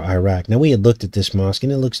Samarra, Iraq. Now, we had looked at this mosque,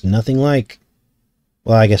 and it looks nothing like,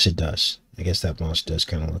 well, I guess it does. I guess that mosque does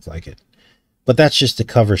kind of look like it. But that's just the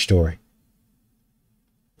cover story.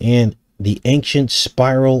 And the ancient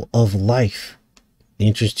spiral of life. The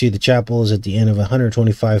entrance to the chapel is at the end of a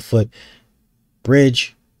 125-foot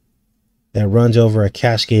bridge that runs over a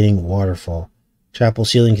cascading waterfall. Chapel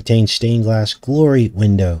ceiling contains stained glass glory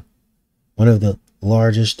window, one of the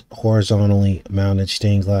largest horizontally mounted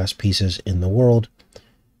stained glass pieces in the world.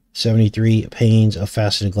 73 panes of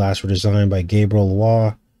faceted glass were designed by Gabriel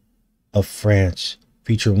Loire of France,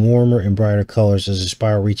 featuring warmer and brighter colors as the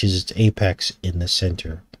spiral reaches its apex in the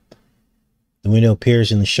center. The window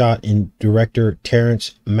appears in the shot in director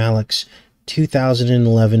Terrence Malick's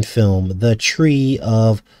 2011 film, The Tree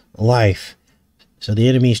of Life. So the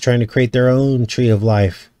enemy is trying to create their own tree of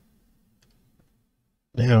life.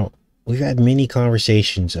 Now, we've had many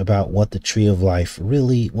conversations about what the tree of life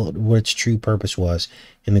really, what its true purpose was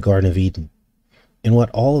in the Garden of Eden, and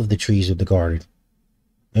what all of the trees of the garden,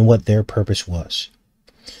 and what their purpose was.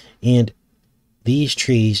 And these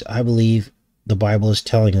trees, I believe the Bible is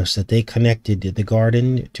telling us that they connected the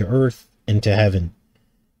garden to earth and to heaven.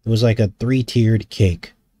 It was like a 3-tiered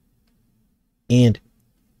cake. And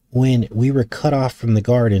when we were cut off from the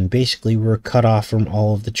garden, basically we were cut off from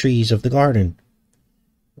all of the trees of the garden.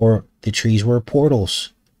 Or the trees were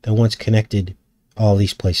portals that once connected all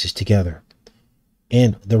these places together.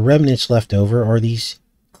 And the remnants left over are these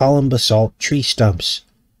column basalt tree stumps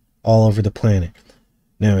all over the planet.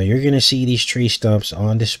 Now you're going to see these tree stumps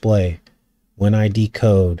on display when I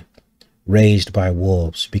decode Raised by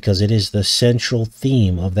Wolves, because it is the central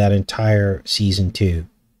theme of that entire season 2.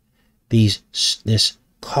 This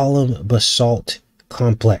column basalt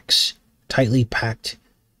complex, tightly packed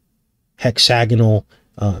hexagonal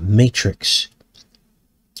matrix.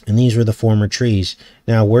 And these were the former trees.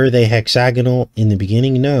 Now, were they hexagonal in the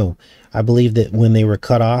beginning? No. I believe that when they were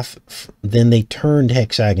cut off, then they turned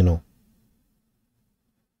hexagonal.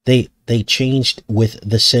 They changed with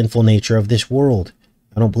the sinful nature of this world.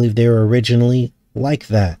 I don't believe they were originally like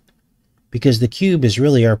that. Because the cube is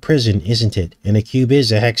really our prison, isn't it? And a cube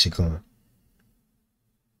is a hexagon.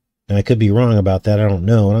 Now, I could be wrong about that. I don't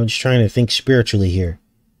know. And I'm just trying to think spiritually here.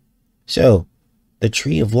 So, the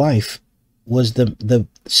tree of life was the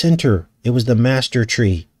center. It was the master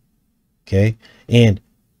tree. Okay? And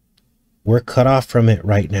we're cut off from it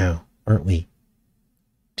right now, aren't we?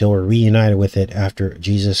 Till we're reunited with it after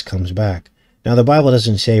Jesus comes back. Now, the Bible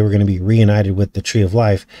doesn't say we're going to be reunited with the tree of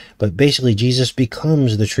life, but basically Jesus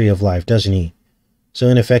becomes the tree of life, doesn't he? So,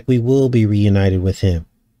 in effect, we will be reunited with him.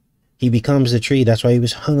 He becomes the tree. That's why he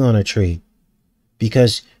was hung on a tree.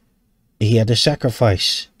 Because he had to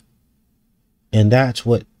sacrifice. And that's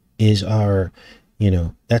what is our,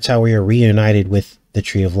 that's how we are reunited with the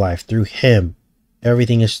tree of life. Through him.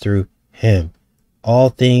 Everything is through him. All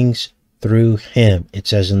things through him, it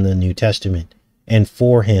says in the New Testament. And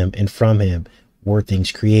for him and from him were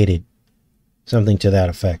things created. Something to that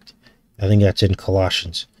effect. I think that's in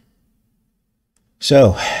Colossians.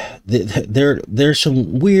 So, there's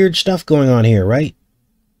some weird stuff going on here, right?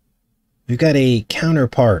 We've got a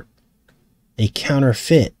counterpart, a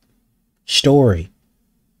counterfeit story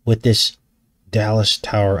with this Dallas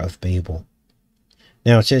Tower of Babel.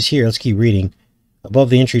 Now, it says here, let's keep reading. Above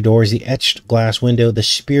the entry door is the etched glass window, the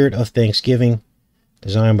Spirit of Thanksgiving,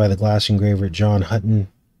 designed by the glass engraver John Hutton.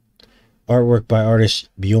 Artwork by artist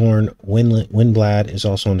Bjorn Windblad is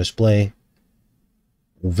also on display.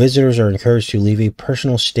 Visitors are encouraged to leave a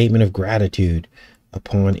personal statement of gratitude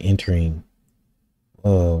upon entering.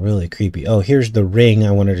 Oh, really creepy. Oh, here's the ring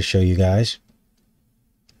I wanted to show you guys.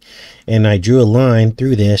 And I drew a line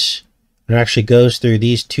through this. It actually goes through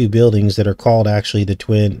these two buildings that are called actually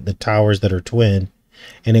the towers that are twin.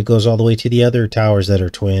 And it goes all the way to the other towers that are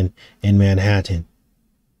twin in Manhattan.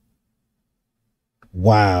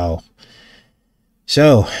 Wow.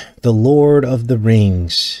 So, the Lord of the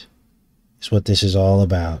Rings is what this is all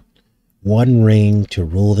about. One ring to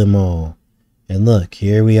rule them all. And look,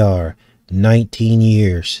 here we are, 19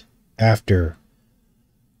 years after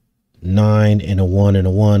 9 and a 1 and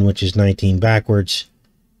a 1, which is 19 backwards,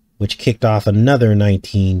 which kicked off another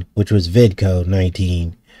 19, which was Vidco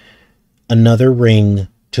 19. Another ring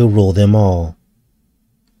to rule them all.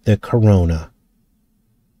 The corona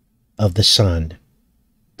of the sun.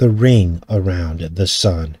 The ring around the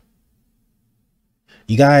sun.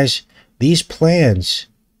 You guys, these plans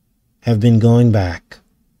have been going back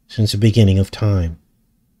since the beginning of time.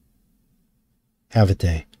 Haven't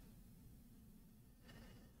they?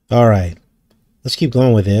 All right, let's keep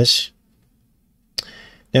going with this.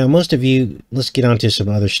 Now, most of you, let's get on to some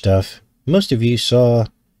other stuff. Most of you saw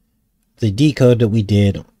the decode that we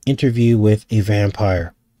did, Interview with a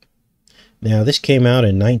Vampire. Now, this came out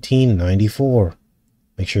in 1994.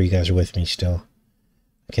 Make sure you guys are with me still.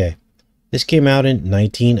 Okay. This came out in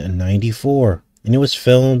 1994. And it was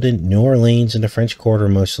filmed in New Orleans in the French Quarter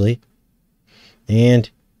mostly. And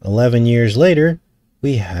 11 years later,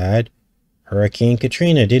 we had Hurricane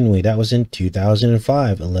Katrina, didn't we? That was in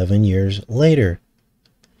 2005, 11 years later.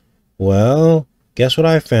 Well, guess what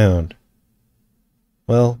I found?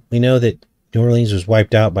 Well, we know that New Orleans was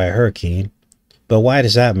wiped out by a hurricane. But why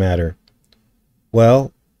does that matter?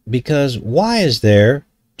 Well, because why is there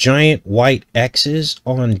giant white X's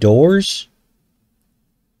on doors?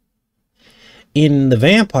 In the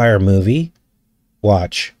vampire movie,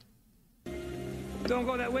 watch. Don't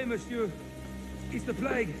go that way, monsieur. It's the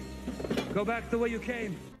plague. Go back the way you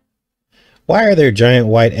came. Why are there giant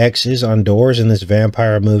white X's on doors in this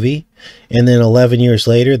vampire movie? And then 11 years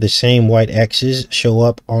later, the same white X's show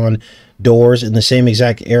up on doors in the same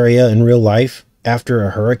exact area in real life after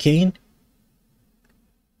a hurricane?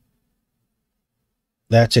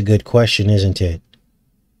 That's a good question, isn't it?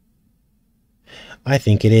 I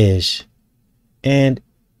think it is. And,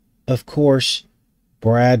 of course,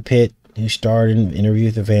 Brad Pitt, who starred in Interview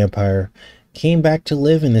with a Vampire, came back to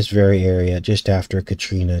live in this very area just after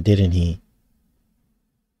Katrina, didn't he?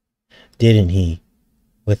 Didn't he?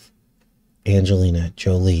 With Angelina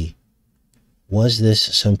Jolie. Was this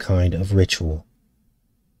some kind of ritual?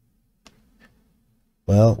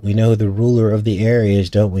 Well, we know the ruler of the area is,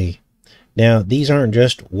 don't we? Now, these aren't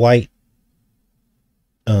just white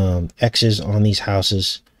X's on these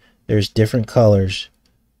houses. There's different colors,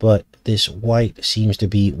 but this white seems to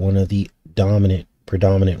be one of the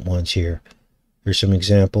predominant ones here. Here's some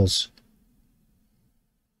examples.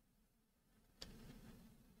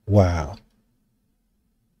 Wow.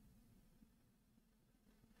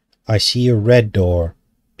 I see a red door,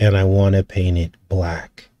 and I want to paint it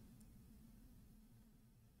black.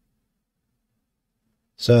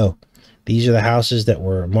 So, these are the houses that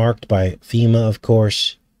were marked by FEMA, of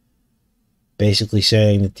course, basically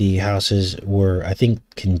saying that the houses were, I think,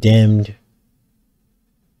 condemned.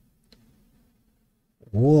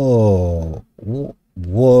 Whoa,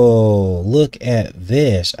 whoa, look at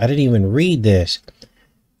this. I didn't even read this.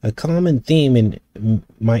 A common theme in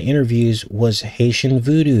my interviews was Haitian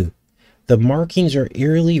voodoo. The markings are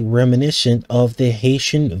eerily reminiscent of the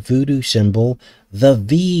Haitian voodoo symbol, the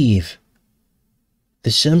Vive.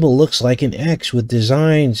 The symbol looks like an X with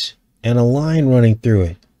designs and a line running through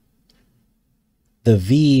it. The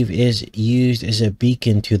Vive is used as a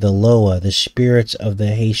beacon to the Loa, the spirits of the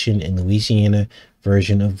Haitian and Louisiana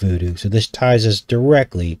version of voodoo. So this ties us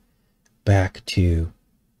directly back to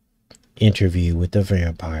Interview with the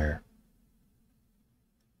Vampire.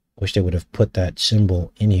 Wish they would have put that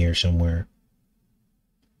symbol in here somewhere.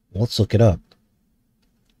 Let's look it up.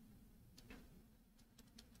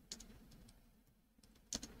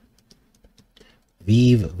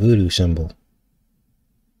 Vive voodoo symbol.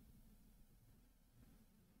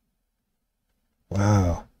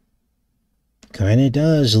 Wow. Kind of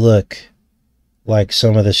does look like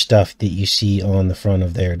some of the stuff that you see on the front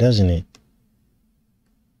of there, doesn't it?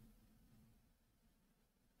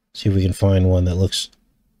 See if we can find one that looks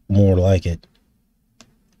more like it.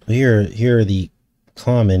 Here are the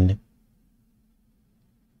common.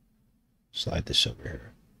 Slide this over here.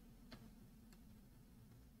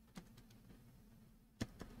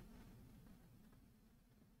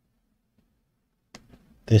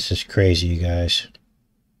 This is crazy, you guys.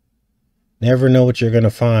 Never know what you're going to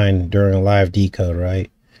find during a live decode, right?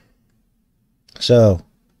 So,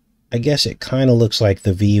 I guess it kind of looks like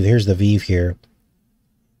the Vive. Here's the Vive here.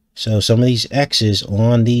 So, some of these X's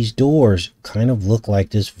on these doors kind of look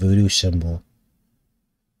like this voodoo symbol.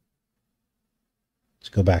 Let's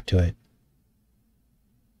go back to it.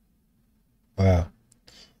 Wow.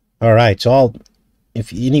 All right, so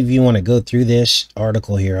if any of you want to go through this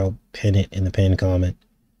article here, I'll pin it in the pinned comment.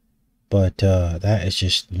 But that is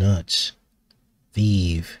just nuts.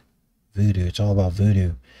 Vive. Voodoo. It's all about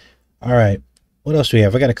voodoo. All right. What else do we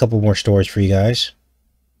have? I got a couple more stories for you guys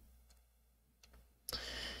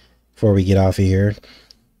before we get off of here.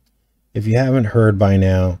 If you haven't heard by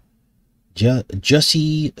now,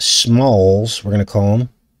 Jussie Smalls, we're going to call him,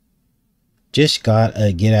 just got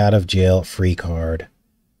a get out of jail free card.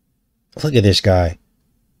 Look at this guy.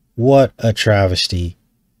 What a travesty.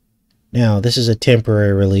 Now, this is a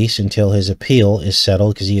temporary release until his appeal is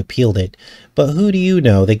settled because he appealed it. But who do you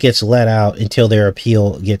know that gets let out until their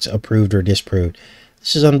appeal gets approved or disproved?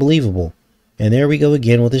 This is unbelievable. And there we go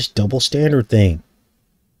again with this double standard thing.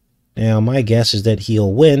 Now, my guess is that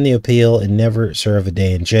he'll win the appeal and never serve a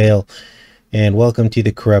day in jail. And welcome to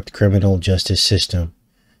the corrupt criminal justice system.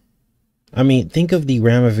 I mean, think of the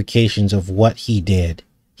ramifications of what he did.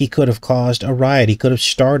 He could have caused a riot. He could have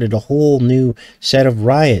started a whole new set of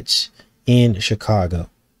riots in Chicago.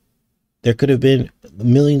 There could have been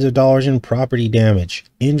millions of dollars in property damage,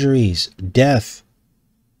 injuries, death.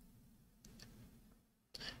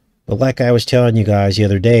 But like I was telling you guys the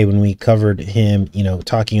other day when we covered him, you know,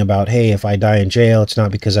 talking about, hey, if I die in jail, it's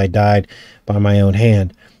not because I died by my own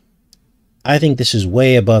hand. I think this is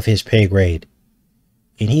way above his pay grade.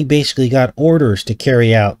 And he basically got orders to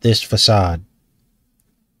carry out this facade.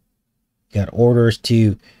 Got orders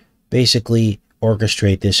to basically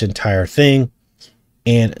orchestrate this entire thing,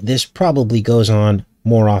 and this probably goes on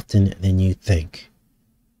more often than you think.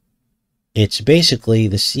 It's basically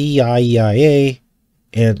the CIA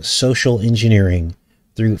and social engineering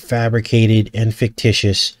through fabricated and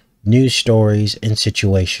fictitious news stories and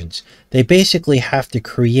situations. They basically have to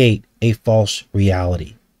create a false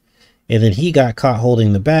reality. And then he got caught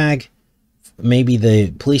holding the bag. Maybe the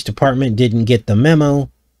police department didn't get the memo.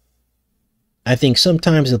 I think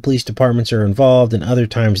sometimes the police departments are involved and other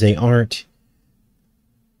times they aren't.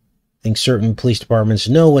 I think certain police departments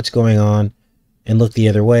know what's going on and look the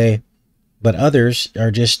other way, but others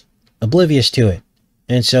are just oblivious to it.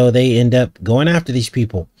 And so they end up going after these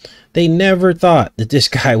people. They never thought that this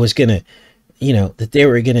guy was going to, that they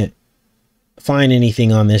were going to find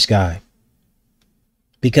anything on this guy.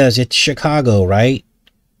 Because it's Chicago, right?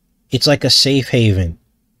 It's like a safe haven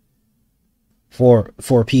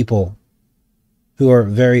for people who are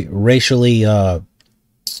very racially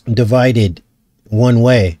divided one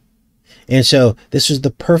way. And so this was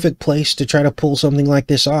the perfect place to try to pull something like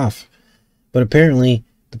this off. But apparently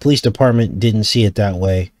the police department didn't see it that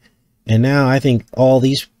way. And now I think all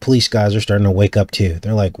these police guys are starting to wake up too.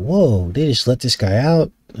 They're like, whoa, they just let this guy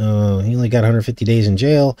out. He only got 150 days in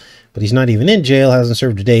jail, but he's not even in jail, hasn't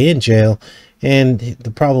served a day in jail. And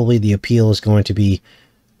probably the appeal is going to be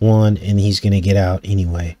won and he's going to get out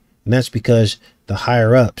anyway. And that's because the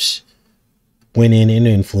higher ups went in and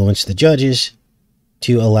influenced the judges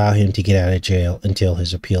to allow him to get out of jail until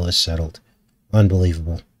his appeal is settled.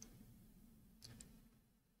 Unbelievable.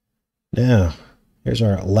 Now, here's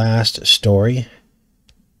our last story.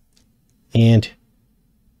 And,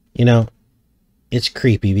 it's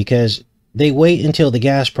creepy because they wait until the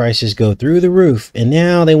gas prices go through the roof, and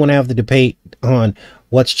now they want to have the debate on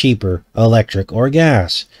what's cheaper, electric or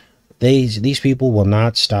gas. These people will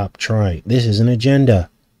not stop trying. This is an agenda.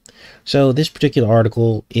 So this particular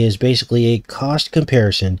article is basically a cost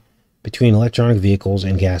comparison between electronic vehicles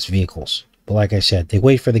and gas vehicles. But like I said, they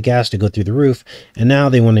wait for the gas to go through the roof, and now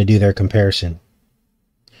they want to do their comparison.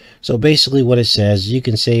 So basically what it says, you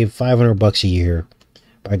can save 500 bucks a year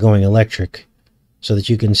by going electric, so that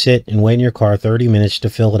you can sit and wait in your car 30 minutes to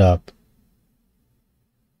fill it up.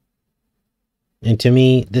 And to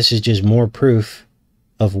me, this is just more proof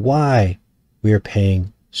of why we are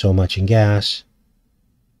paying so much in gas.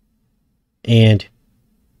 And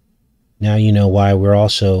now you know why we're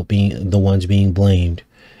also being the ones being blamed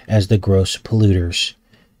as the gross polluters.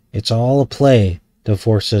 It's all a play to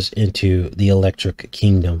force us into the electric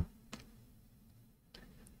kingdom.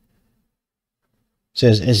 It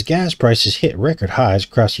says, as gas prices hit record highs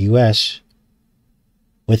across the U.S.,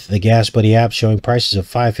 with the Gas Buddy app showing prices of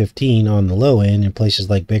 $5.15 on the low end in places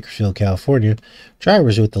like Bakersfield, California,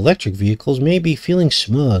 drivers with electric vehicles may be feeling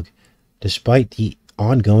smug despite the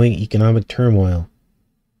ongoing economic turmoil.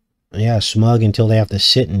 Yeah, smug until they have to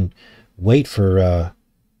sit and wait for,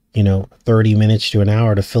 30 minutes to an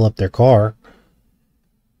hour to fill up their car.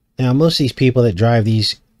 Now, most of these people that drive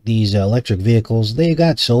these electric vehicles, they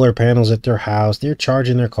got solar panels at their house. They're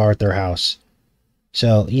charging their car at their house.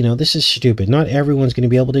 So, this is stupid. Not everyone's going to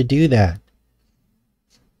be able to do that.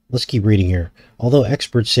 Let's keep reading here. Although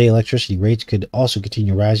experts say electricity rates could also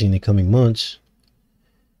continue rising in the coming months,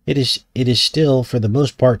 it is still, for the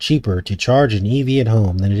most part, cheaper to charge an EV at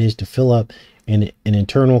home than it is to fill up an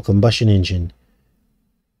internal combustion engine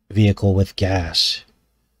vehicle with gas.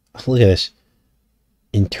 Look at this.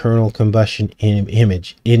 Internal combustion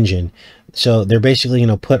engine. So they're basically going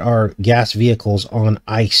to put our gas vehicles on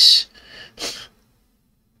ice.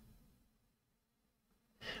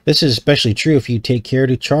 This is especially true if you take care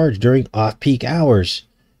to charge during off-peak hours.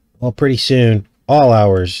 Well, pretty soon, all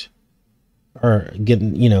hours are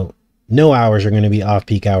getting, no hours are going to be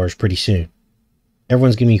off-peak hours pretty soon.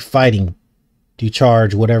 Everyone's going to be fighting to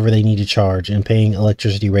charge whatever they need to charge and paying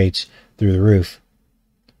electricity rates through the roof.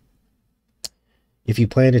 If you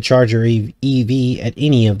plan to charge your EV at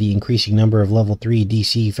any of the increasing number of level 3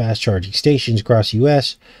 DC fast charging stations across the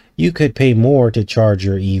US, you could pay more to charge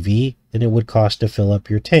your EV than it would cost to fill up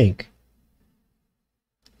your tank.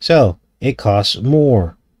 So, it costs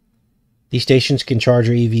more. These stations can charge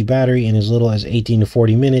your EV battery in as little as 18 to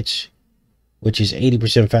 40 minutes, which is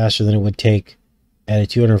 80% faster than it would take at a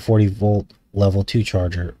 240 volt level 2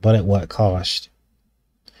 charger, but at what cost?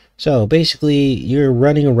 So, basically, you're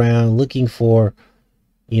running around looking for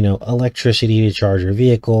electricity to charge your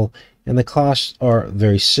vehicle, and the costs are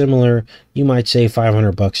very similar. You might say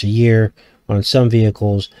 500 bucks a year on some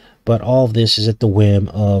vehicles, but all of this is at the whim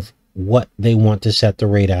of what they want to set the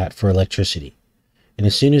rate at for electricity. And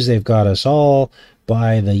as soon as they've got us all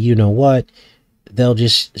by the you-know-what, they'll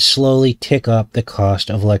just slowly tick up the cost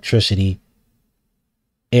of electricity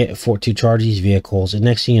to charge these vehicles. And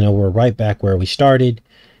next thing you know, we're right back where we started.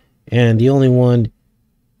 And the only one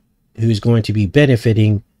who's going to be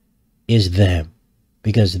benefiting is them,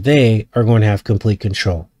 because they are going to have complete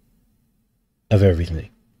control of everything.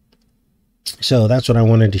 So that's what I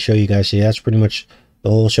wanted to show you guys today. That's pretty much the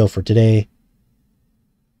whole show for today.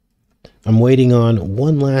 I'm waiting on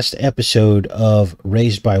one last episode of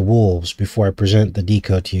Raised by Wolves before I present the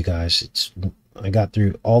decode to you guys. I got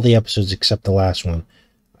through all the episodes except the last one.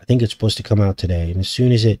 I think it's supposed to come out today, and as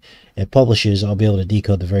soon as it publishes, I'll be able to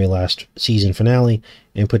decode the very last season finale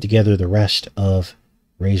and put together the rest of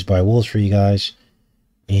raised by wolves for you guys.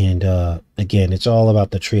 And again, it's all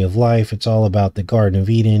about the tree of life. It's all about the Garden of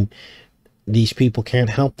Eden. These people can't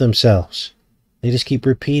help themselves. They just keep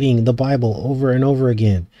repeating the Bible over and over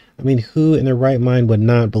again. I mean, who in their right mind would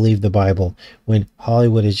not believe the Bible when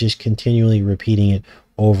Hollywood is just continually repeating it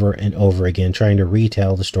over and over again, trying to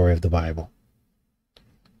retell the story of the Bible?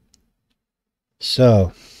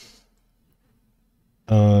 So,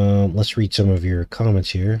 let's read some of your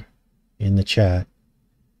comments here in the chat.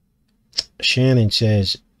 Shannon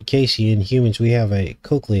says, Casey, in humans we have a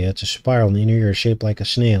cochlea. It's a spiral in the inner ear shaped like a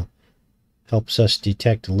snail. Helps us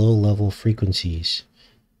detect low-level frequencies.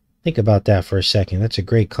 Think about that for a second. That's a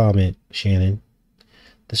great comment, Shannon.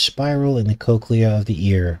 The spiral in the cochlea of the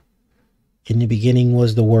ear. In the beginning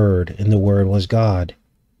was the Word, and the Word was God.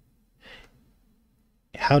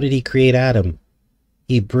 How did he create Adam?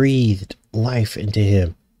 He breathed life into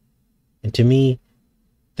him. And to me,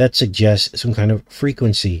 that suggests some kind of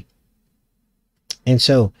frequency. And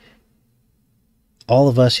so, all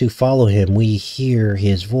of us who follow him, we hear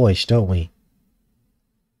his voice, don't we?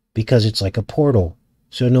 Because it's like a portal.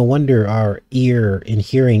 So no wonder our ear and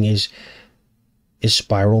hearing is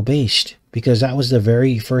spiral based, because that was the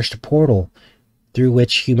very first portal through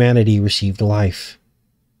which humanity received life.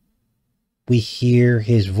 We hear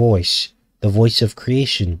his voice, the voice of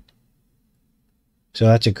creation. So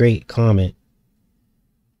that's a great comment.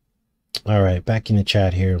 All right, back in the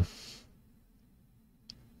chat here.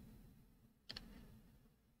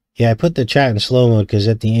 Yeah, I put the chat in slow mode because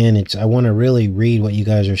at the end, I want to really read what you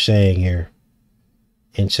guys are saying here.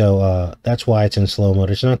 And so that's why it's in slow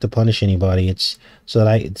mode. It's not to punish anybody. It's so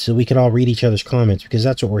that we can all read each other's comments, because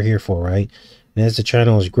that's what we're here for, right? And as the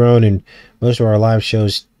channel has grown and most of our live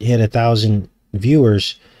shows hit 1,000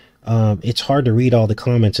 viewers, it's hard to read all the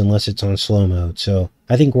comments unless it's on slow mode. So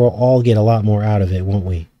I think we'll all get a lot more out of it, won't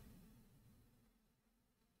we?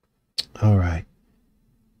 All right.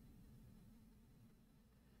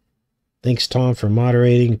 Thanks, Tom, for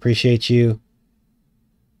moderating. Appreciate you.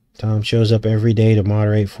 Tom shows up every day to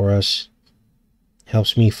moderate for us.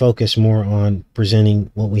 Helps me focus more on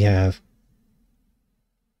presenting what we have.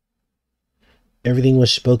 Everything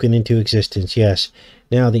was spoken into existence, yes.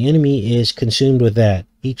 Now, the enemy is consumed with that.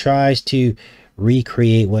 He tries to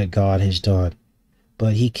recreate what God has done.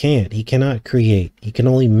 But he can't. He cannot create. He can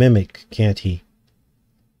only mimic, can't he?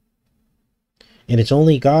 And it's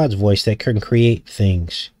only God's voice that can create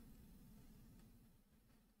things.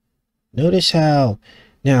 Notice how,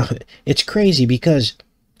 now, it's crazy because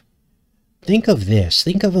think of this.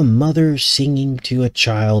 Think of a mother singing to a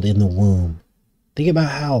child in the womb. Think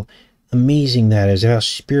about how amazing that is, how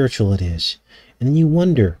spiritual it is. And then you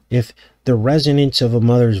wonder if the resonance of a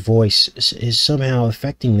mother's voice is somehow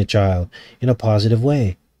affecting the child in a positive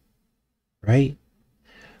way. Right?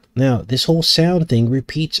 Now, this whole sound thing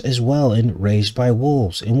repeats as well in Raised by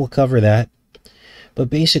Wolves, and we'll cover that. But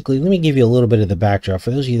basically, let me give you a little bit of the backdrop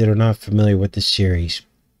for those of you that are not familiar with this series.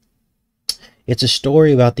 It's a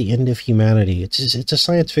story about the end of humanity. It's a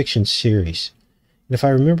science fiction series. And if I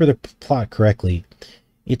remember the plot correctly,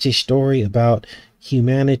 it's a story about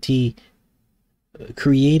humanity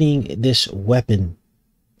creating this weapon,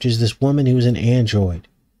 which is this woman who's an android.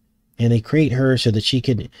 And they create her so that she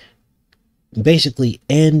can basically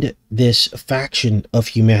end this faction of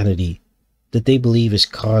humanity that they believe is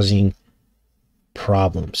causing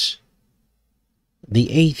problems.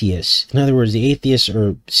 The atheists, in other words, the atheists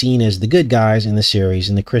are seen as the good guys in the series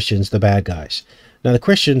and the Christians the bad guys. Now, the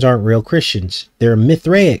Christians aren't real Christians. They're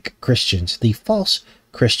Mithraic Christians, the false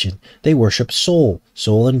Christian. They worship Sol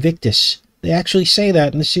Invictus. They actually say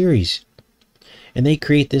that in the series. And they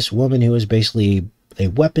create this woman who is basically a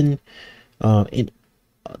weapon.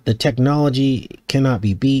 The technology cannot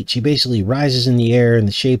be beat. She basically rises in the air in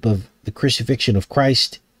the shape of the crucifixion of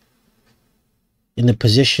Christ, in the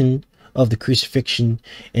position of the crucifixion,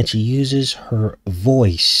 and she uses her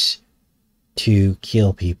voice to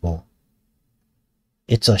kill people.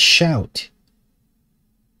 It's a shout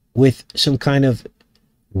with some kind of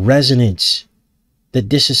resonance that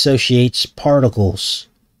disassociates particles.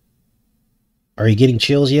 Are you getting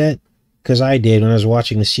chills yet? Because I did when I was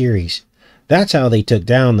watching the series. That's how they took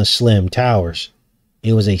down the Slim Towers.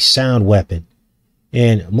 It was a sound weapon.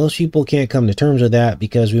 And most people can't come to terms with that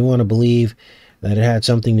because we want to believe that it had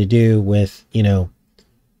something to do with, you know,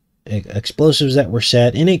 explosives that were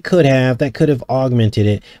set. And it could have. That could have augmented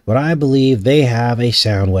it. But I believe they have a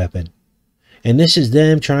sound weapon. And this is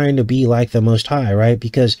them trying to be like the Most High, right?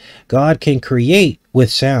 Because God can create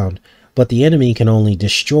with sound, but the enemy can only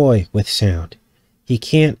destroy with sound. He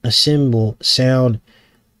can't assemble sound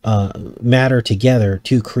matter together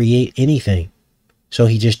to create anything. So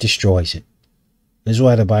he just destroys it. This is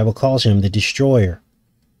why the Bible calls him the destroyer.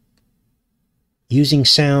 Using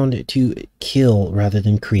sound to kill rather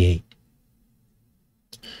than create.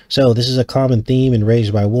 So this is a common theme in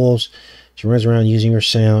Raised by Wolves. She runs around using her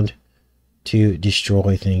sound to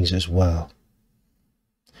destroy things as well.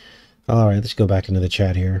 All right, let's go back into the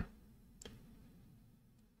chat here.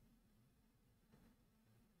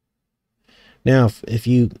 Now, if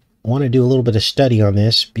you want to do a little bit of study on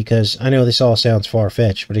this, because I know this all sounds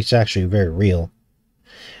far-fetched, but it's actually very real.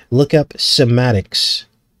 Look up semantics.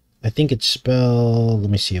 I think it's spelled,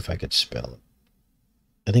 let me see if I could spell it.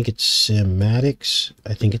 I think it's semantics.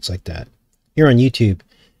 I think it's like that. Here on YouTube.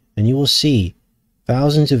 And you will see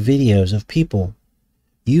thousands of videos of people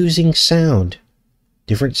using sound,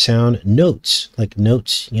 different sound notes, like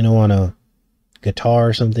notes, you know, on a guitar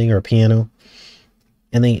or something, or a piano.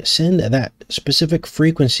 And they send that specific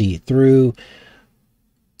frequency through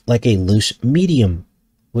like a loose medium,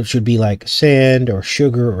 which would be like sand or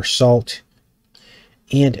sugar or salt.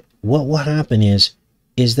 And what will happen is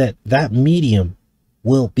that that medium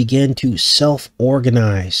will begin to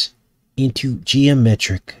self-organize into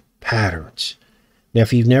geometric patterns. Now,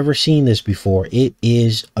 if you've never seen this before, it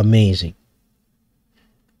is amazing.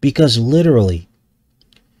 Because literally,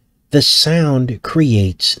 the sound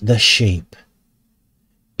creates the shape.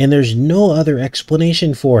 And there's no other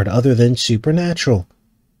explanation for it other than supernatural.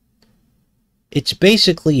 It's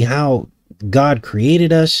basically how God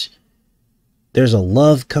created us. There's a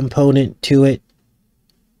love component to it.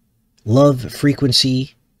 Love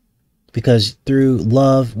frequency. Because through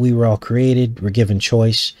love, we were all created. We're given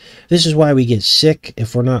choice. This is why we get sick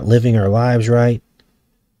if we're not living our lives right.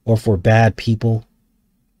 Or if we're bad people.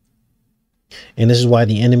 And this is why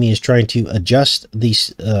the enemy is trying to adjust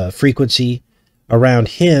the frequency around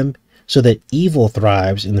him so that evil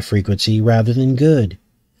thrives in the frequency rather than good.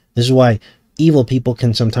 This is why evil people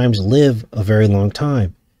can sometimes live a very long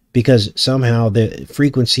time, because somehow the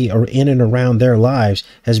frequency in and around their lives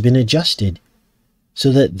has been adjusted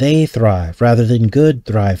so that they thrive rather than good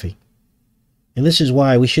thriving. And this is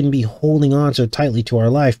why we shouldn't be holding on so tightly to our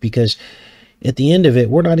life, because at the end of it,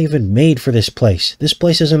 we're not even made for this place. This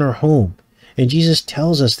place isn't our home. And Jesus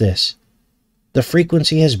tells us this. The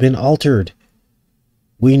frequency has been altered.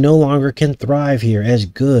 We no longer can thrive here as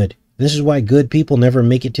good. This is why good people never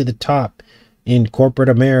make it to the top in corporate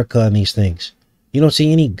America and these things. You don't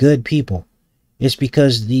see any good people. It's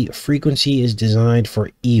because the frequency is designed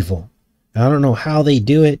for evil. I don't know how they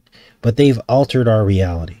do it, but they've altered our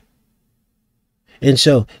reality. And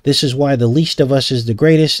so this is why the least of us is the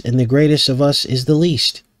greatest, and the greatest of us is the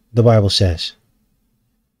least, the Bible says.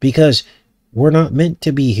 Because we're not meant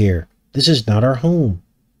to be here. This is not our home.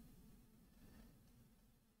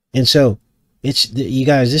 And so, you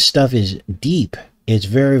guys, this stuff is deep. It's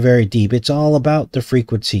very, very deep. It's all about the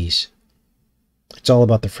frequencies. It's all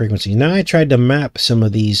about the frequencies. Now, I tried to map some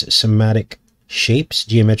of these semantic shapes,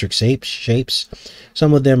 geometric shapes.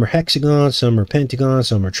 Some of them are hexagons, some are pentagons,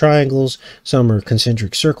 some are triangles, some are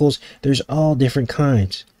concentric circles. There's all different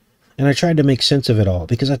kinds. And I tried to make sense of it all,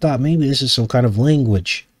 because I thought maybe this is some kind of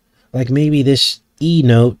language. Like maybe this E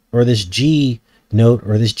note, or this G note,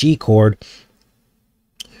 or this G chord,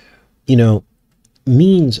 you know,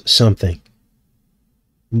 means something.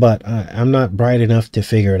 But I'm not bright enough to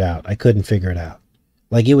figure it out. I couldn't figure it out.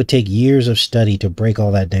 Like, it would take years of study to break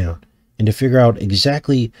all that down and to figure out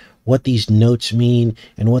exactly what these notes mean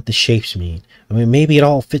and what the shapes mean. I mean, maybe it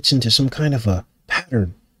all fits into some kind of a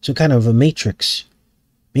pattern, some kind of a matrix.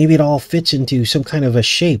 Maybe it all fits into some kind of a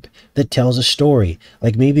shape that tells a story.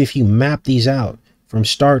 Like maybe if you map these out from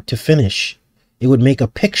start to finish, it would make a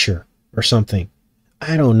picture or something.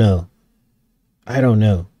 I don't know. I don't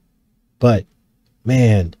know. But,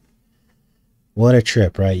 man, what a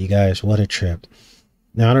trip, right, you guys? What a trip.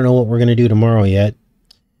 Now, I don't know what we're going to do tomorrow yet.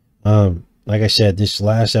 Like I said, this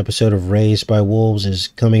last episode of Raised by Wolves is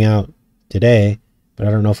coming out today, but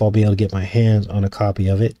I don't know if I'll be able to get my hands on a copy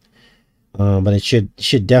of it. But it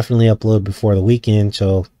should definitely upload before the weekend,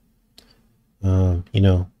 so, you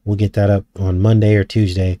know, we'll get that up on Monday or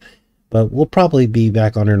Tuesday. But we'll probably be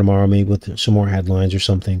back on here tomorrow, maybe with some more headlines or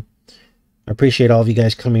something. I appreciate all of you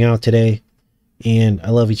guys coming out today, and I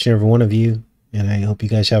love each and every one of you, and I hope you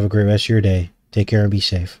guys have a great rest of your day. Take care and be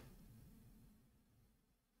safe.